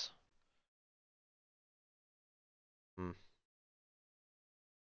across.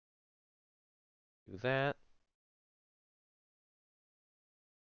 Do that.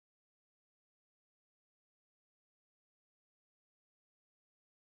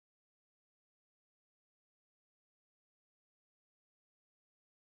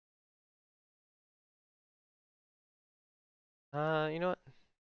 You know what?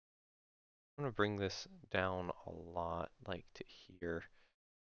 I'm gonna bring this down a lot, like to here.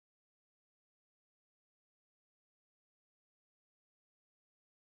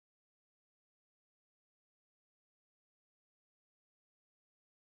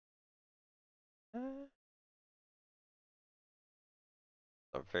 A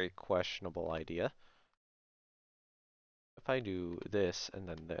very questionable idea. If I do this and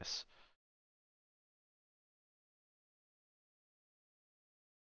then this.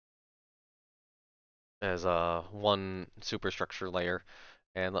 As a one superstructure layer,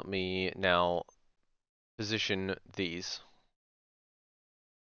 and let me now position these.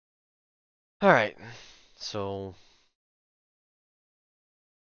 All right, so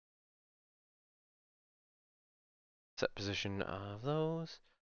set position of those.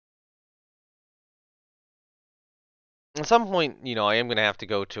 At some point, I am gonna have to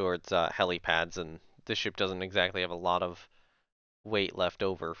go towards helipads, and this ship doesn't exactly have a lot of weight left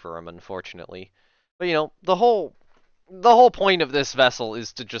over for them, unfortunately. But the whole point of this vessel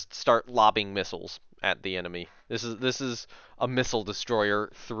is to just start lobbing missiles at the enemy. This is a missile destroyer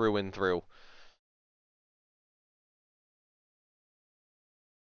through and through.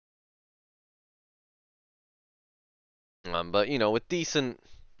 But with decent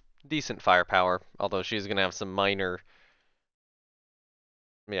firepower, although she's gonna have some minor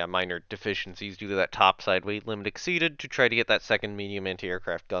deficiencies due to that topside weight limit exceeded to try to get that second medium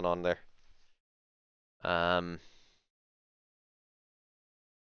anti-aircraft gun on there.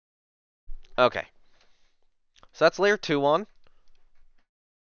 Okay. So that's layer 2 on.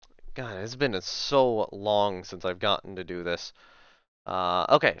 God, it's been so long since I've gotten to do this.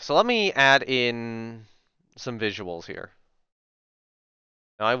 Okay, so let me add in some visuals here.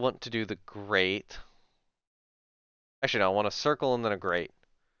 Now I want to do the grate. Actually, no, I want a circle and then a grate.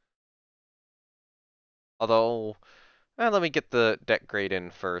 Although, let me get the deck grate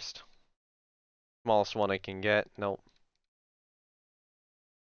in first. Smallest one I can get. Nope.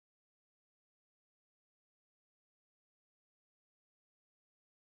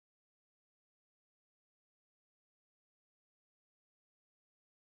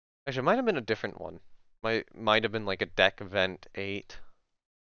 Actually, it might have been a different one. Might have been like a deck vent 8.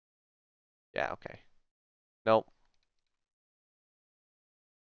 Yeah, okay. Nope.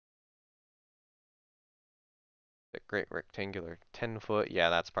 The great rectangular 10 foot. Yeah,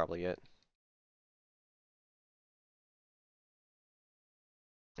 that's probably it.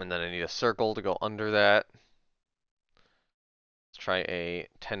 And then I need a circle to go under that. Let's try a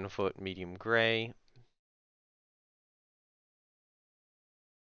 10 foot medium gray.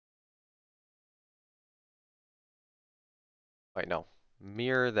 Wait, no.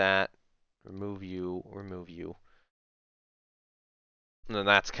 Mirror that. Remove you. Remove you. And then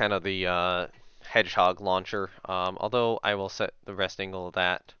that's kind of the hedgehog launcher. Although I will set the rest angle of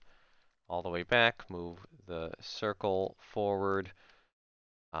that all the way back. Move the circle forward.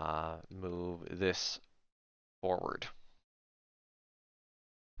 Move this forward.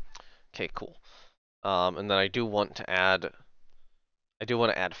 Okay, cool. And then I do want to add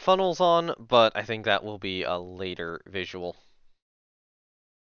funnels on, but I think that will be a later visual.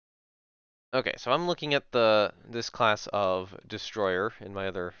 Okay, so I'm looking at this class of destroyer in my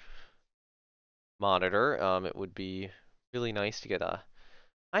other monitor. It would be really nice to get a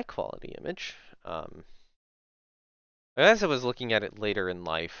high quality image. As I was looking at it later in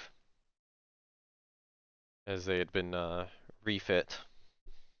life, as they had been refit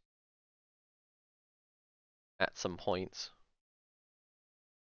at some points.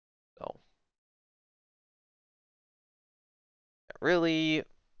 So, really,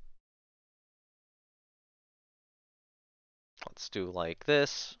 let's do like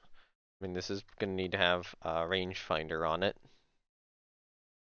this. I mean, this is going to need to have a rangefinder on it.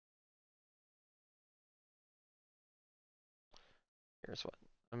 Here's what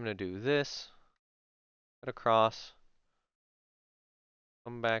I'm going to do this. cut across,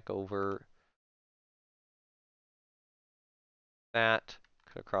 come back over that,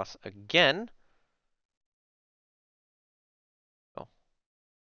 cut across again. Oh,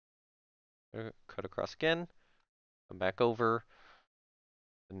 cut across again, come back over,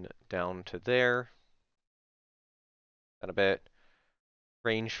 and down to there. Got a bit.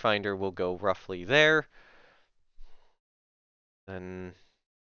 Rangefinder will go roughly there. Then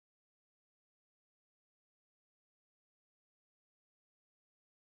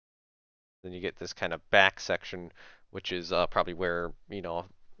you get this kind of back section, which is probably where,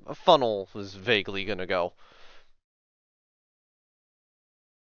 a funnel is vaguely going to go.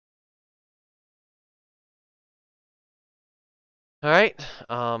 All right.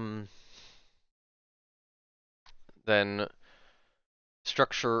 Then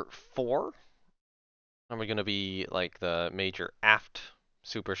structure 4 are we going to be like the major aft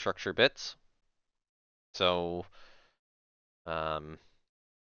superstructure bits. So,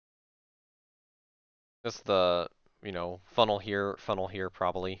 just the, funnel here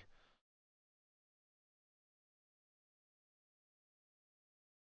probably.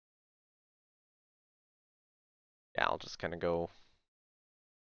 Yeah, I'll just kind of go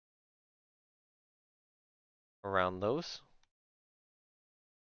around those.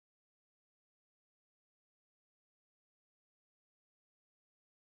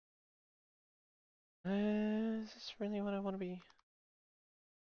 Is this really what I want to be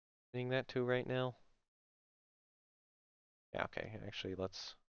doing that to right now? Yeah, okay. Actually,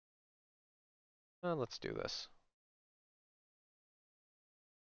 let's do this.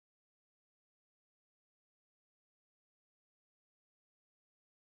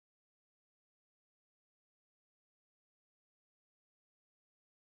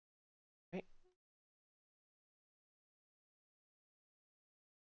 Right.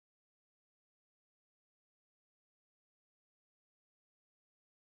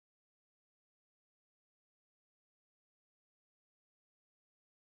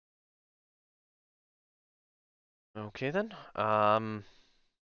 Okay then. I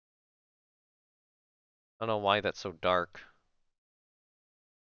don't know why that's so dark.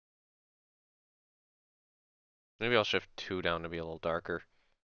 Maybe I'll shift 2 down to be a little darker.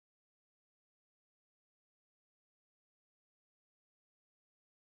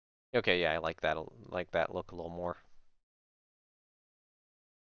 Okay, yeah, I like that. Like that look a little more.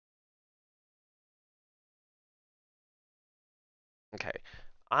 Okay.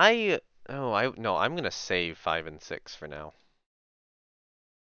 No, I'm gonna save 5 and 6 for now.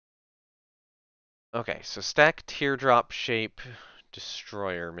 Okay, so stack teardrop shape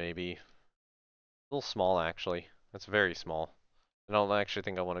destroyer maybe. A little small actually. That's very small. I don't actually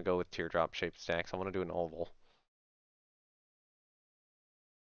think I want to go with teardrop shaped stacks. I want to do an oval.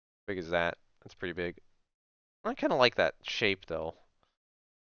 Big as that? That's pretty big. I kind of like that shape though.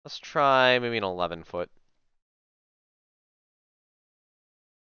 Let's try maybe an 11 foot.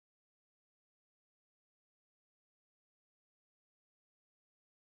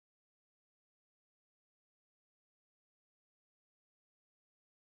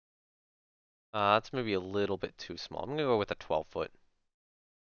 That's maybe a little bit too small. I'm gonna go with a 12 foot.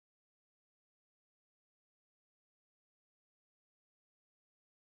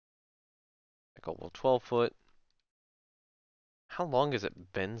 Like a little 12 foot. How long has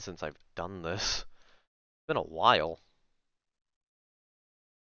it been since I've done this? It's been a while.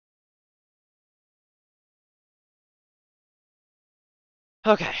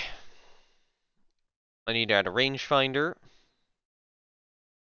 Okay. I need to add a rangefinder.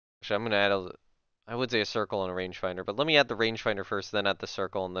 Actually, I'm gonna add I would say a circle and a rangefinder, but let me add the rangefinder first, then add the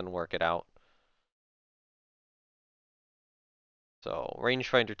circle, and then work it out. So,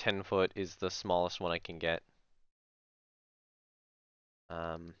 rangefinder 10 foot is the smallest one I can get.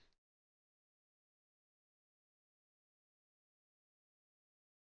 Um,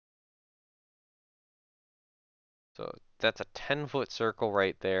 so that's a 10-foot circle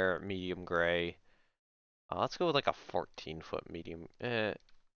right there, medium gray. Let's go with like a 14-foot medium. Is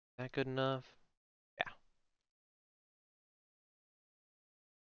that good enough? Yeah.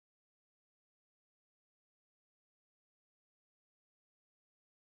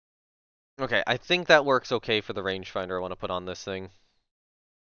 Okay, I think that works okay for the rangefinder I want to put on this thing.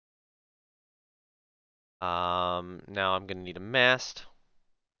 Now I'm gonna need a mast.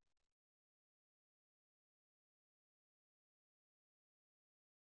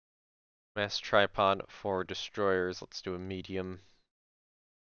 Mast tripod for destroyers. Let's do a medium.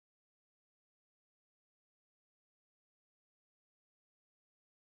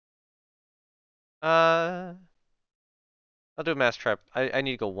 I'll do a mast trap. I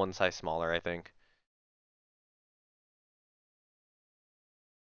need to go one size smaller, I think.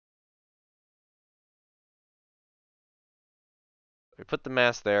 We put the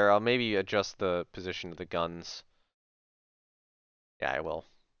mast there. I'll maybe adjust the position of the guns. Yeah, I will.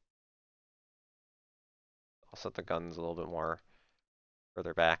 I'll set the guns a little bit more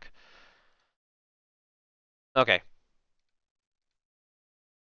further back. Okay.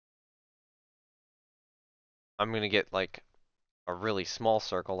 I'm gonna get like a really small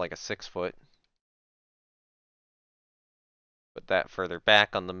circle, like a 6 foot. Put that further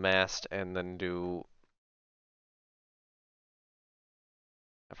back on the mast and then do...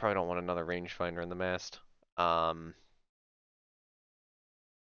 I probably don't want another rangefinder in the mast. What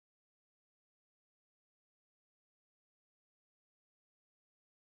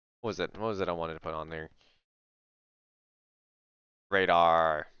was it? What was it I wanted to put on there?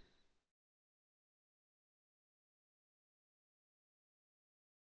 Radar.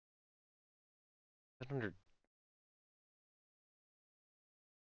 700.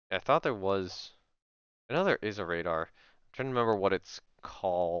 I thought there was... I know there is a radar. I'm trying to remember what it's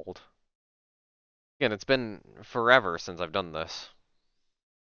called. Again, it's been forever since I've done this.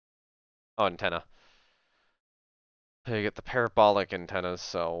 Oh, antenna. You get the parabolic antennas,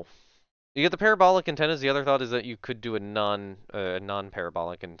 so... You get the parabolic antennas. The other thought is that you could do a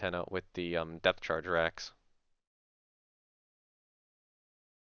non-parabolic antenna with the depth charge racks.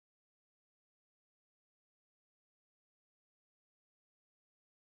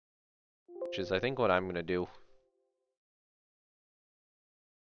 Which is, I think, what I'm gonna do.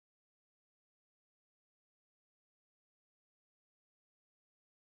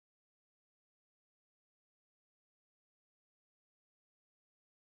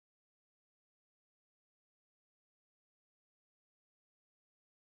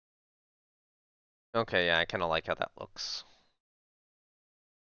 Okay, yeah, I kind of like how that looks.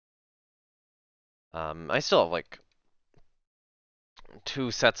 I still have like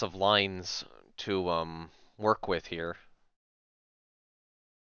 2 sets of lines to work with here.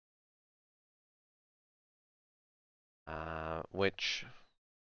 Which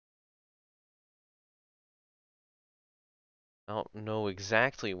I don't know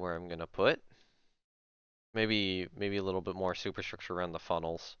exactly where I'm gonna put. Maybe a little bit more superstructure around the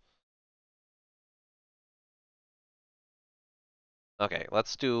funnels. Okay,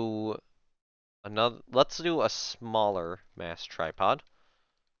 let's do a smaller mast tripod.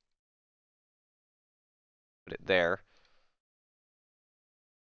 Put it there.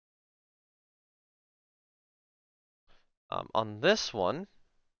 On this one,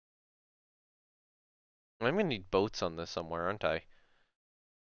 I'm gonna need boats on this somewhere, aren't I?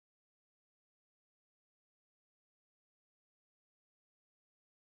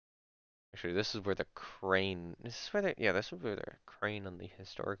 Actually, this is where the crane. This is where the this is where the crane on the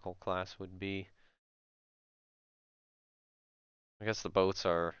historical class would be. I guess the boats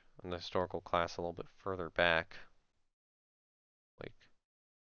are in the historical class a little bit further back. Like,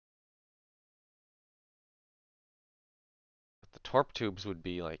 the torp tubes would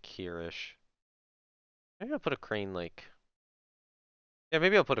be like here-ish. Maybe I'll put a crane like... Yeah,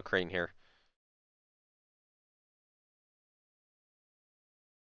 maybe I'll put a crane here.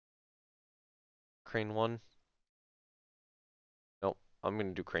 Crane 1. Nope, I'm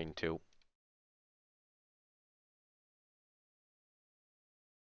gonna do crane 2.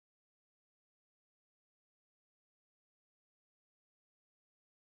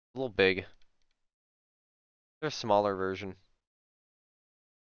 A little big. There's a smaller version.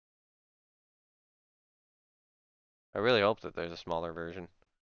 I really hope that there's a smaller version.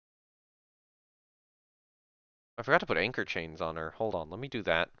 I forgot to put anchor chains on her. Hold on, let me do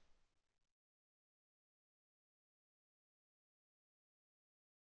that.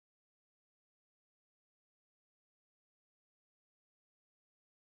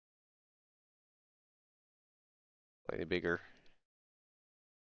 Slightly bigger.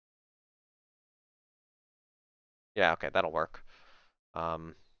 Yeah, okay, that'll work.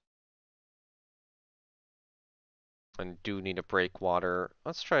 And do need a breakwater.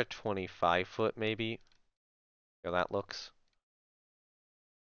 Let's try a 25 foot maybe. See how that looks.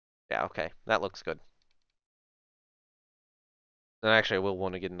 Yeah, okay, that looks good. And actually, I will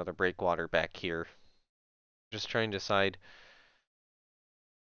want to get another breakwater back here. Just trying to decide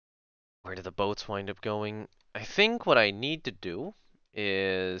where do the boats wind up going. I think what I need to do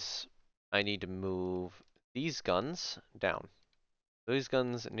is I need to move these guns down. Those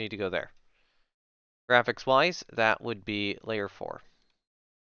guns need to go there. Graphics wise, that would be layer 4.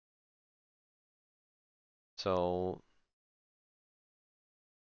 So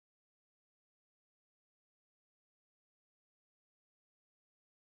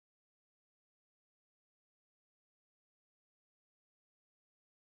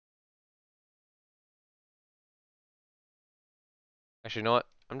Actually, you know what?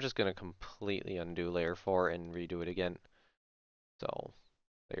 I'm just gonna completely undo layer 4 and redo it again. So,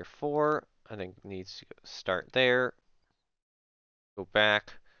 layer 4, I think needs to start there. Go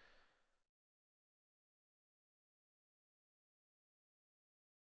back.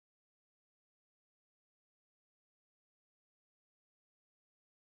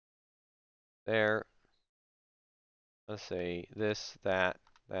 There. Let's say this, that,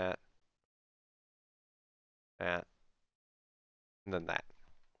 that, that, and then that.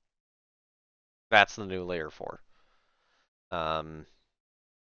 That's the new layer 4.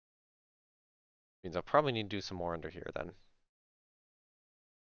 Means I'll probably need to do some more under here then.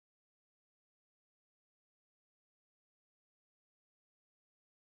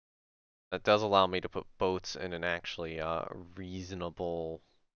 That does allow me to put boats in an actually reasonable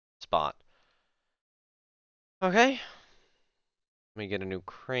spot. Okay. Let me get a new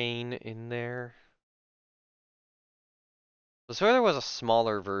crane in there. I swear there was a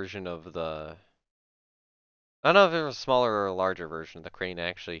smaller version of the... I don't know if it was a smaller or a larger version of the crane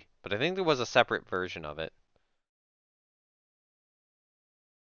actually, but I think there was a separate version of it.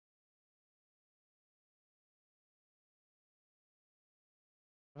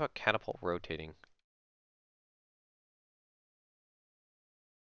 What about catapult rotating?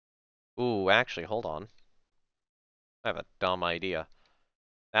 Ooh, actually, hold on. I have a dumb idea.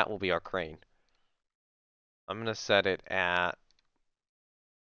 That will be our crane. I'm gonna set it at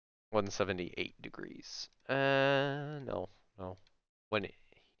 178 degrees. No, no.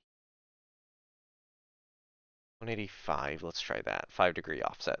 185, let's try that. 5-degree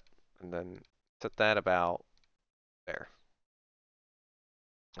offset. And then set that about there.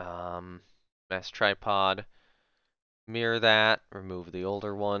 Mass tripod. Mirror that. Remove the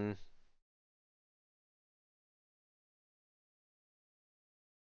older one.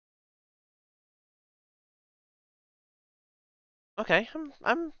 Okay,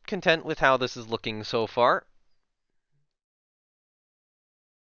 I'm content with how this is looking so far.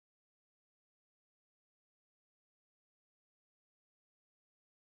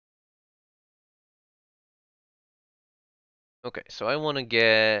 Okay, so I want to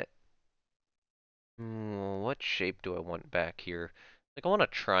get... what shape do I want back here? Like, I want a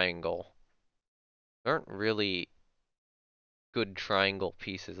triangle. There aren't really good triangle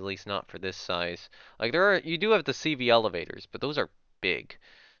pieces, at least not for this size. Like, you do have the CV elevators, but those are big.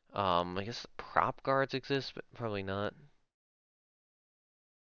 I guess prop guards exist, but probably not.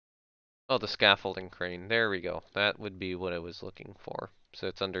 Oh, the scaffolding crane. There we go. That would be what I was looking for. So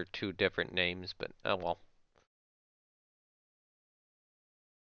it's under two different names, but oh well.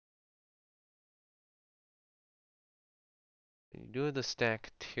 You do have the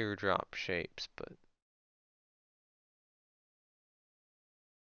stack teardrop shapes, but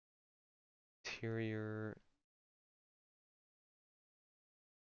interior.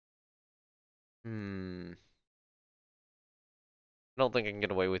 I don't think I can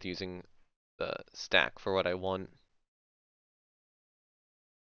get away with using the stack for what I want.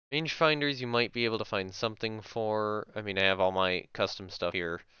 Rangefinders, you might be able to find something for. I mean, I have all my custom stuff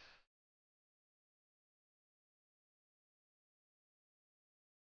here.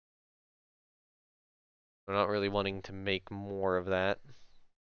 I'm not really wanting to make more of that.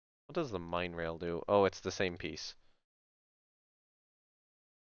 What does the mine rail do? Oh, it's the same piece.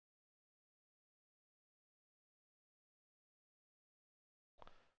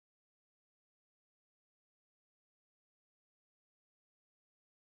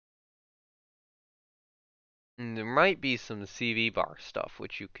 There might be some CV bar stuff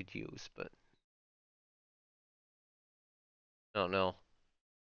which you could use, but I don't know.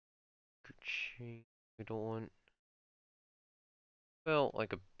 We don't want, well,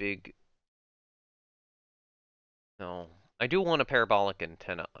 like a big, no. I do want a parabolic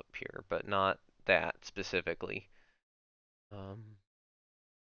antenna up here, but not that specifically. What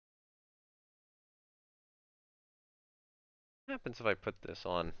happens if I put this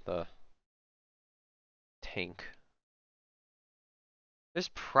on the tank? There's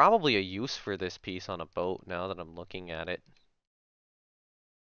probably a use for this piece on a boat now that I'm looking at it.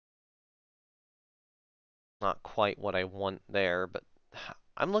 Not quite what I want there, but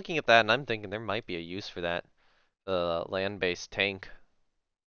I'm looking at that and I'm thinking there might be a use for that. The land-based tank.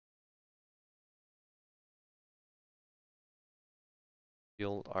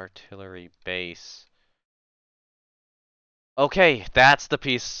 Field artillery base. Okay, that's the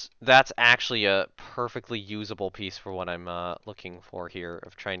piece. That's actually a perfectly usable piece for what I'm looking for here,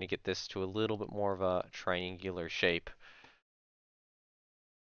 of trying to get this to a little bit more of a triangular shape.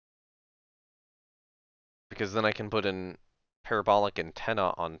 Because then I can put in parabolic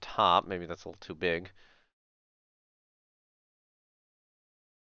antenna on top. Maybe that's a little too big.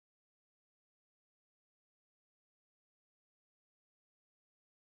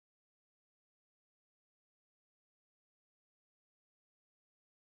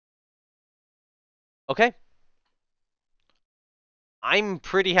 Okay, I'm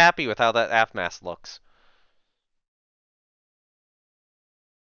pretty happy with how that aft mast looks.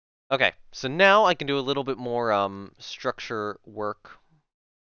 Okay, so now I can do a little bit more structure work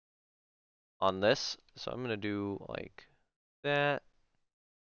on this. So I'm gonna do like that.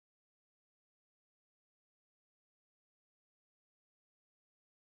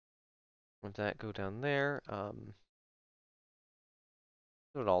 Let that go down there.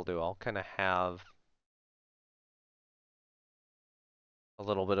 What I'll do, I'll kind of have a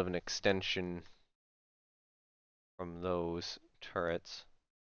little bit of an extension from those turrets.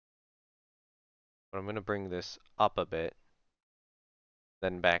 But I'm gonna bring this up a bit,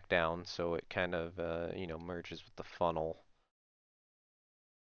 then back down, so it kind of, merges with the funnel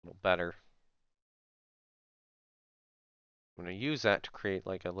a little better. I'm gonna use that to create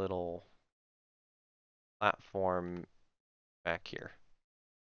like a little platform back here.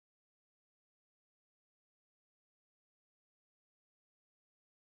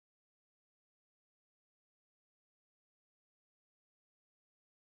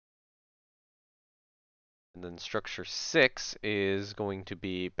 And then structure 6 is going to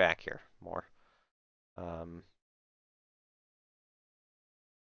be back here more.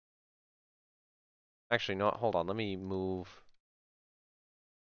 Actually, no, hold on. Let me move,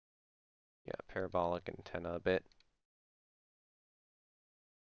 parabolic antenna a bit.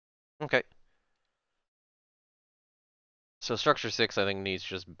 Okay. So structure 6, I think, needs to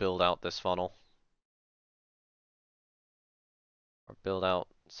just build out this funnel. Or build out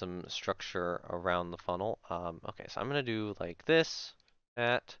some structure around the funnel. Okay, so I'm going to do like this,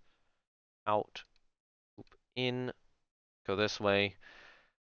 that, out, in, go this way.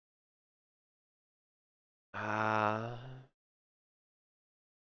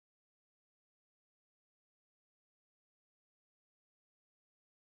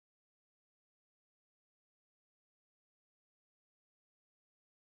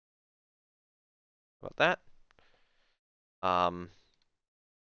 About that. I'm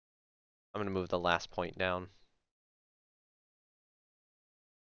going to move the last point down.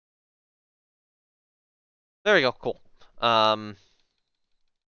 There we go, cool.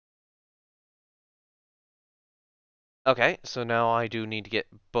 Okay, so now I do need to get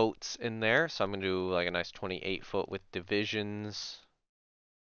boats in there, so I'm going to do like a nice 28-foot with divisions.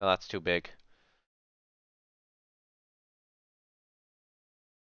 Oh, that's too big.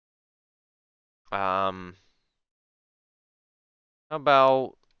 How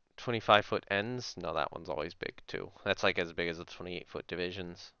about 25-foot ends? No, that one's always big too. That's like as big as the 28-foot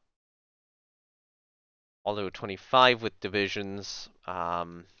divisions. I'll do a 25 with divisions.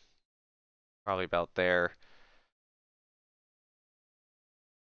 Probably about there.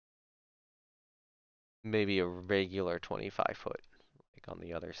 Maybe a regular 25-foot, like on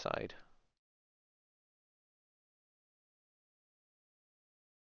the other side.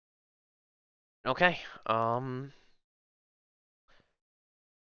 Okay. And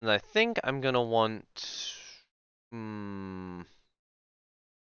I think I'm gonna want.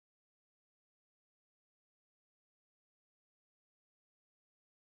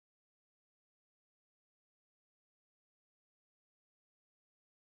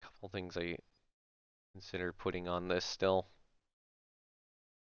 Couple things I consider putting on this still.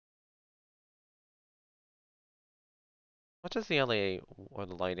 What does the LA or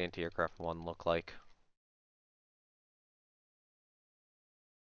the light anti-aircraft one look like?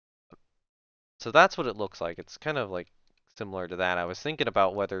 So that's what it looks like. It's kind of like similar to that. I was thinking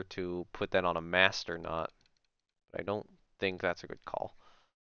about whether to put that on a mast or not, but I don't think that's a good call.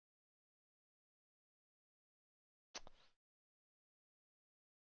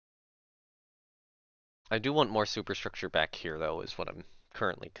 I do want more superstructure back here, though, is what I'm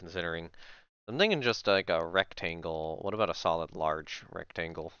currently considering. I'm thinking just like a rectangle. What about a solid large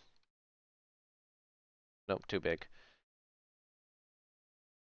rectangle? Nope, too big.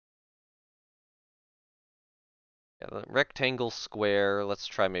 Yeah, the rectangle square, let's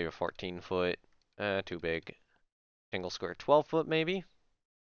try maybe a 14 foot. Too big. Rectangle square 12 foot maybe?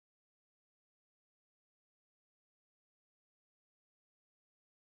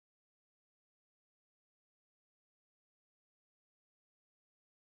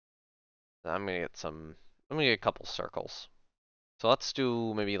 I'm gonna get a couple circles. So let's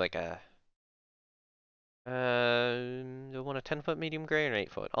do maybe like do you want a 10 foot medium gray or an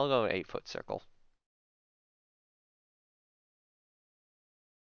 8 foot? I'll go an 8 foot circle.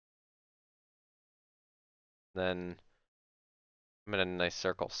 Then I'm in a nice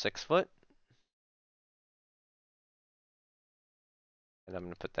circle 6 foot. And I'm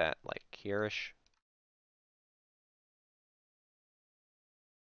gonna put that like here-ish.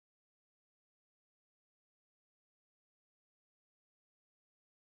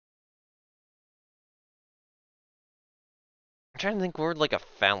 trying to think where would like a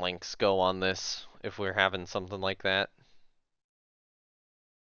phalanx go on this if we're having something like that.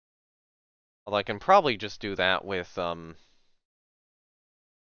 Although I can probably just do that with you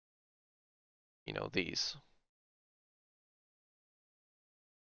know, these.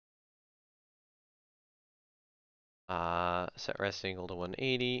 Set rest angle to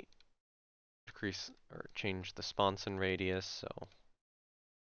 180. Decrease or change the sponson radius, so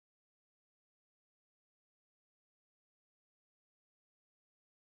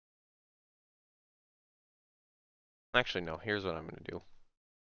actually no, here's what I'm gonna do.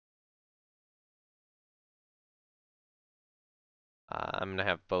 I'm gonna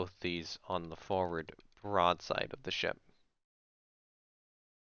have both these on the forward broadside of the ship.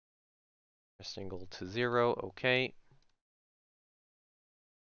 Rest angle to 0, okay.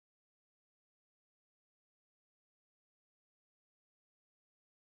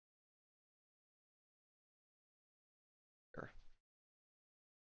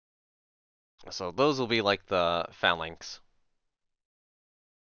 So those will be like the phalanx.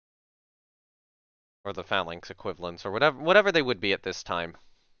 Or the phalanx equivalents, or whatever they would be at this time.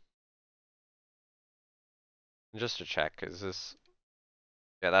 Just to check, is this...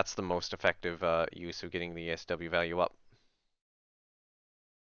 Yeah, that's the most effective use of getting the ESW value up.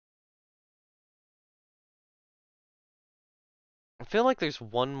 I feel like there's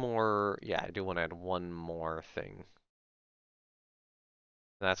one more... Yeah, I do want to add one more thing.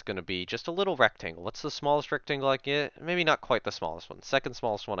 That's going to be just a little rectangle. What's the smallest rectangle I can get? Maybe not quite the smallest one. Second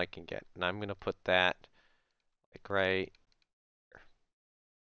smallest one I can get. And I'm going to put that like right here.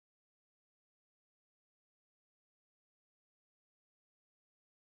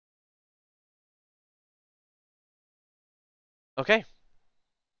 Okay.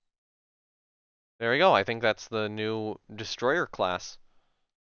 There we go. I think that's the new destroyer class.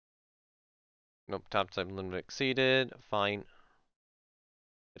 Nope, top side limit exceeded. Fine.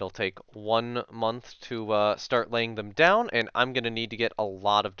 It'll take 1 month to start laying them down, and I'm going to need to get a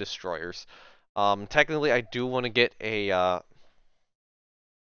lot of destroyers. Technically, I do want to get a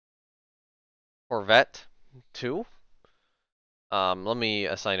Corvette, too. Let me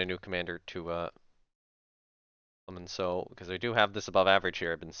assign a new commander to and so, because I do have this above average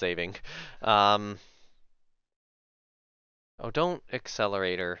here I've been saving. Oh, don't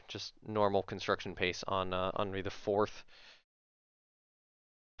accelerator, just normal construction pace on Henri the Fourth.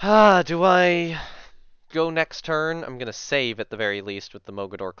 Do I go next turn? I'm gonna save at the very least with the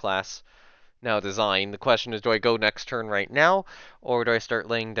Mogador class now designed. The question is, do I go next turn right now, or do I start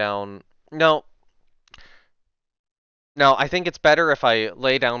laying down... No. No, I think it's better if I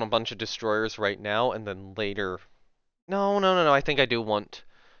lay down a bunch of destroyers right now, and then later... No, I think I do want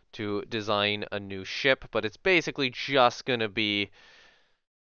to design a new ship, but it's basically just gonna be...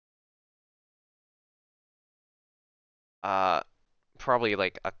 probably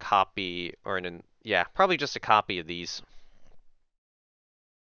like a copy, or yeah, probably just a copy of these.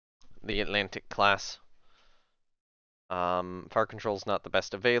 The Atlantic class. Fire control's not the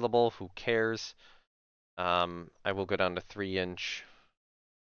best available, who cares? I will go down to 3-inch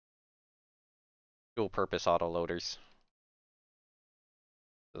dual purpose autoloaders.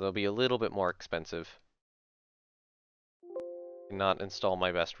 So they'll be a little bit more expensive. Cannot install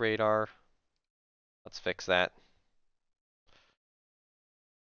my best radar. Let's fix that.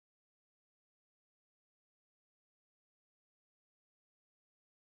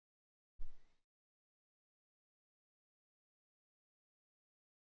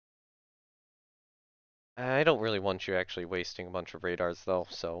 I don't really want you actually wasting a bunch of radars though,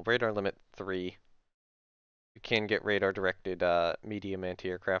 so radar limit 3. You can get radar directed medium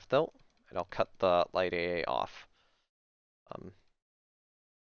anti-aircraft though, and I'll cut the light AA off.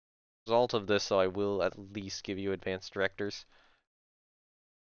 Result of this, so I will at least give you advanced directors.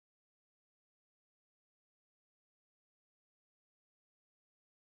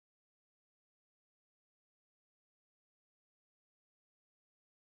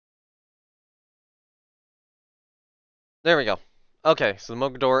 There we go. Okay, so the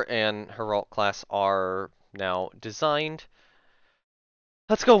Mogador and Herald class are now designed.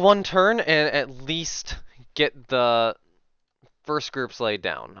 Let's go one turn and at least get the first groups laid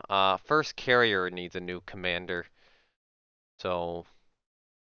down. First carrier needs a new commander. So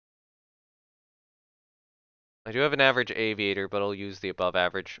I do have an average aviator, but I'll use the above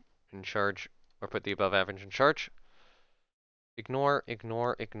average in charge, or put the above average in charge. Ignore,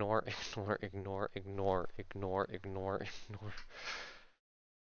 ignore, ignore, ignore, ignore, ignore, ignore, ignore, ignore.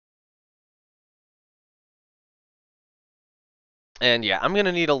 And yeah, I'm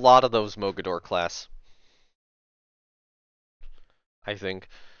gonna need a lot of those Mogador class, I think.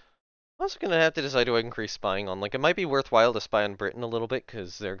 I'm also gonna have to decide who I increase spying on. Like, it might be worthwhile to spy on Britain a little bit,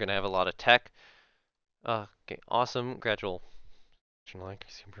 because they're gonna have a lot of tech. Okay, awesome. Gradual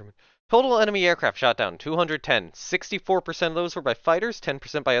accuracy improvement. Total enemy aircraft shot down, 210. 64% of those were by fighters,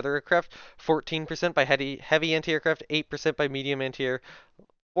 10% by other aircraft, 14% by heavy anti-aircraft, 8% by medium anti-air,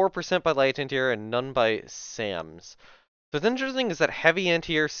 4% by light anti-air, and none by SAMs. So what's interesting is that heavy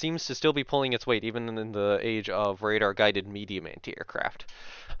anti-air seems to still be pulling its weight, even in the age of radar-guided medium anti-aircraft.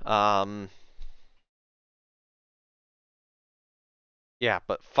 Yeah,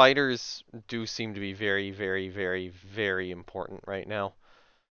 but fighters do seem to be very, very, very, very important right now.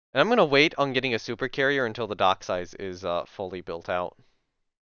 And I'm going to wait on getting a super carrier until the dock size is fully built out.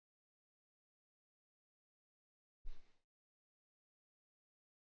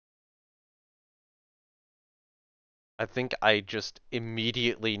 I think I just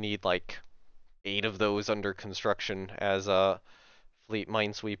immediately need like 8 of those under construction as fleet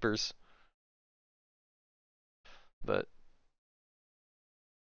minesweepers. But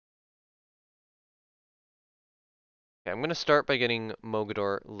okay, I'm going to start by getting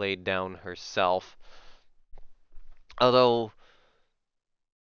Mogador laid down herself. Although,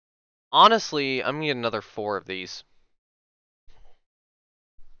 honestly, I'm going to get another 4 of these.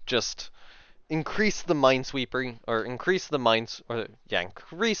 Just increase the minesweeping, or increase the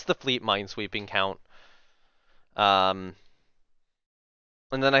increase the fleet minesweeping count. And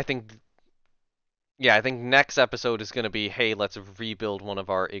then I think next episode is going to be, hey, let's rebuild one of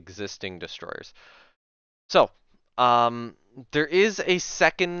our existing destroyers. So, there is a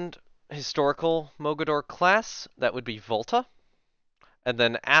second historical Mogador class that would be Volta. And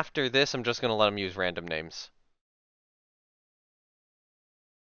then after this, I'm just going to let them use random names.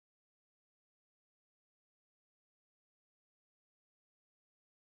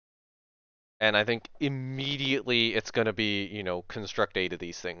 And I think immediately it's going to be, construct 8 of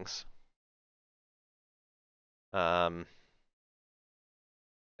these things. And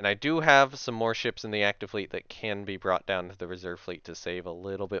I do have some more ships in the active fleet that can be brought down to the reserve fleet to save a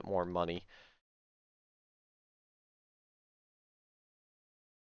little bit more money.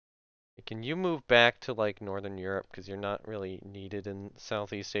 Can you move back to like Northern Europe, because you're not really needed in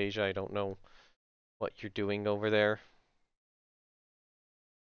Southeast Asia? I don't know what you're doing over there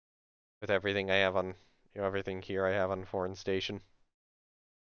with everything I have on, everything here I have on foreign station.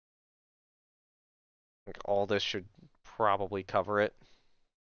 Like all this should probably cover it.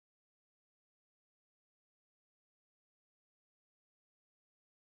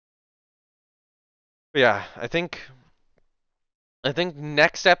 But yeah, I think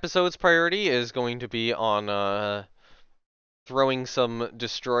next episode's priority is going to be on throwing some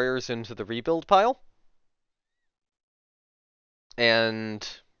destroyers into the rebuild pile. And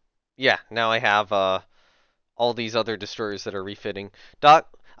yeah, now I have all these other destroyers that are refitting.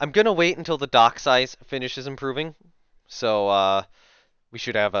 I'm gonna wait until the dock size finishes improving. So we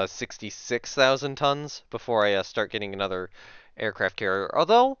should have 66,000 tons before I start getting another aircraft carrier.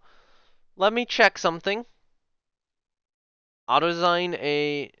 Although, let me check something. Auto design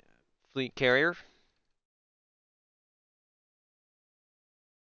a fleet carrier.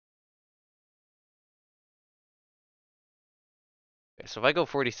 Okay, so if I go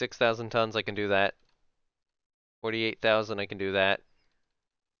 46,000 tons, I can do that. 48,000, I can do that.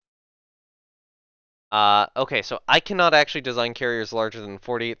 Okay, so I cannot actually design carriers larger than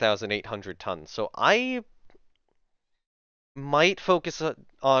 48,800 tons. So I might focus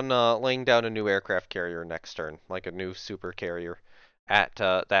on laying down a new aircraft carrier next turn, like a new super carrier at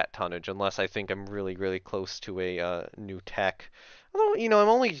that tonnage, unless I think I'm really, really close to a new tech. Although, I'm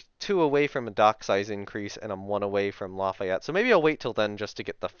only 2 away from a dock size increase, and I'm 1 away from Lafayette, so maybe I'll wait till then just to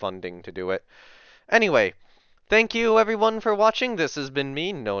get the funding to do it. Anyway, thank you everyone for watching. This has been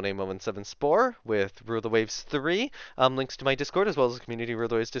me, No Name 017 Spore, with Rule the Waves 3. Links to my Discord as well as the community Rule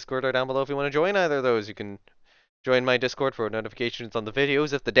the Waves Discord are down below if you want to join either of those. You can join my Discord for notifications on the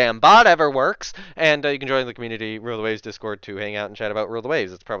videos if the damn bot ever works, and you can join the community Rule the Waves Discord to hang out and chat about Rule the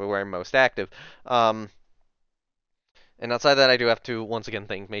Waves. It's probably where I'm most active. And outside that, I do have to once again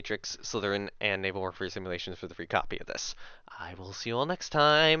thank Matrix, Slytherin, and Naval Warfare Simulations for the free copy of this. I will see you all next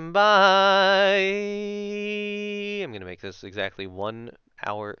time. Bye! I'm going to make this exactly 1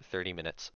 hour, 30 minutes.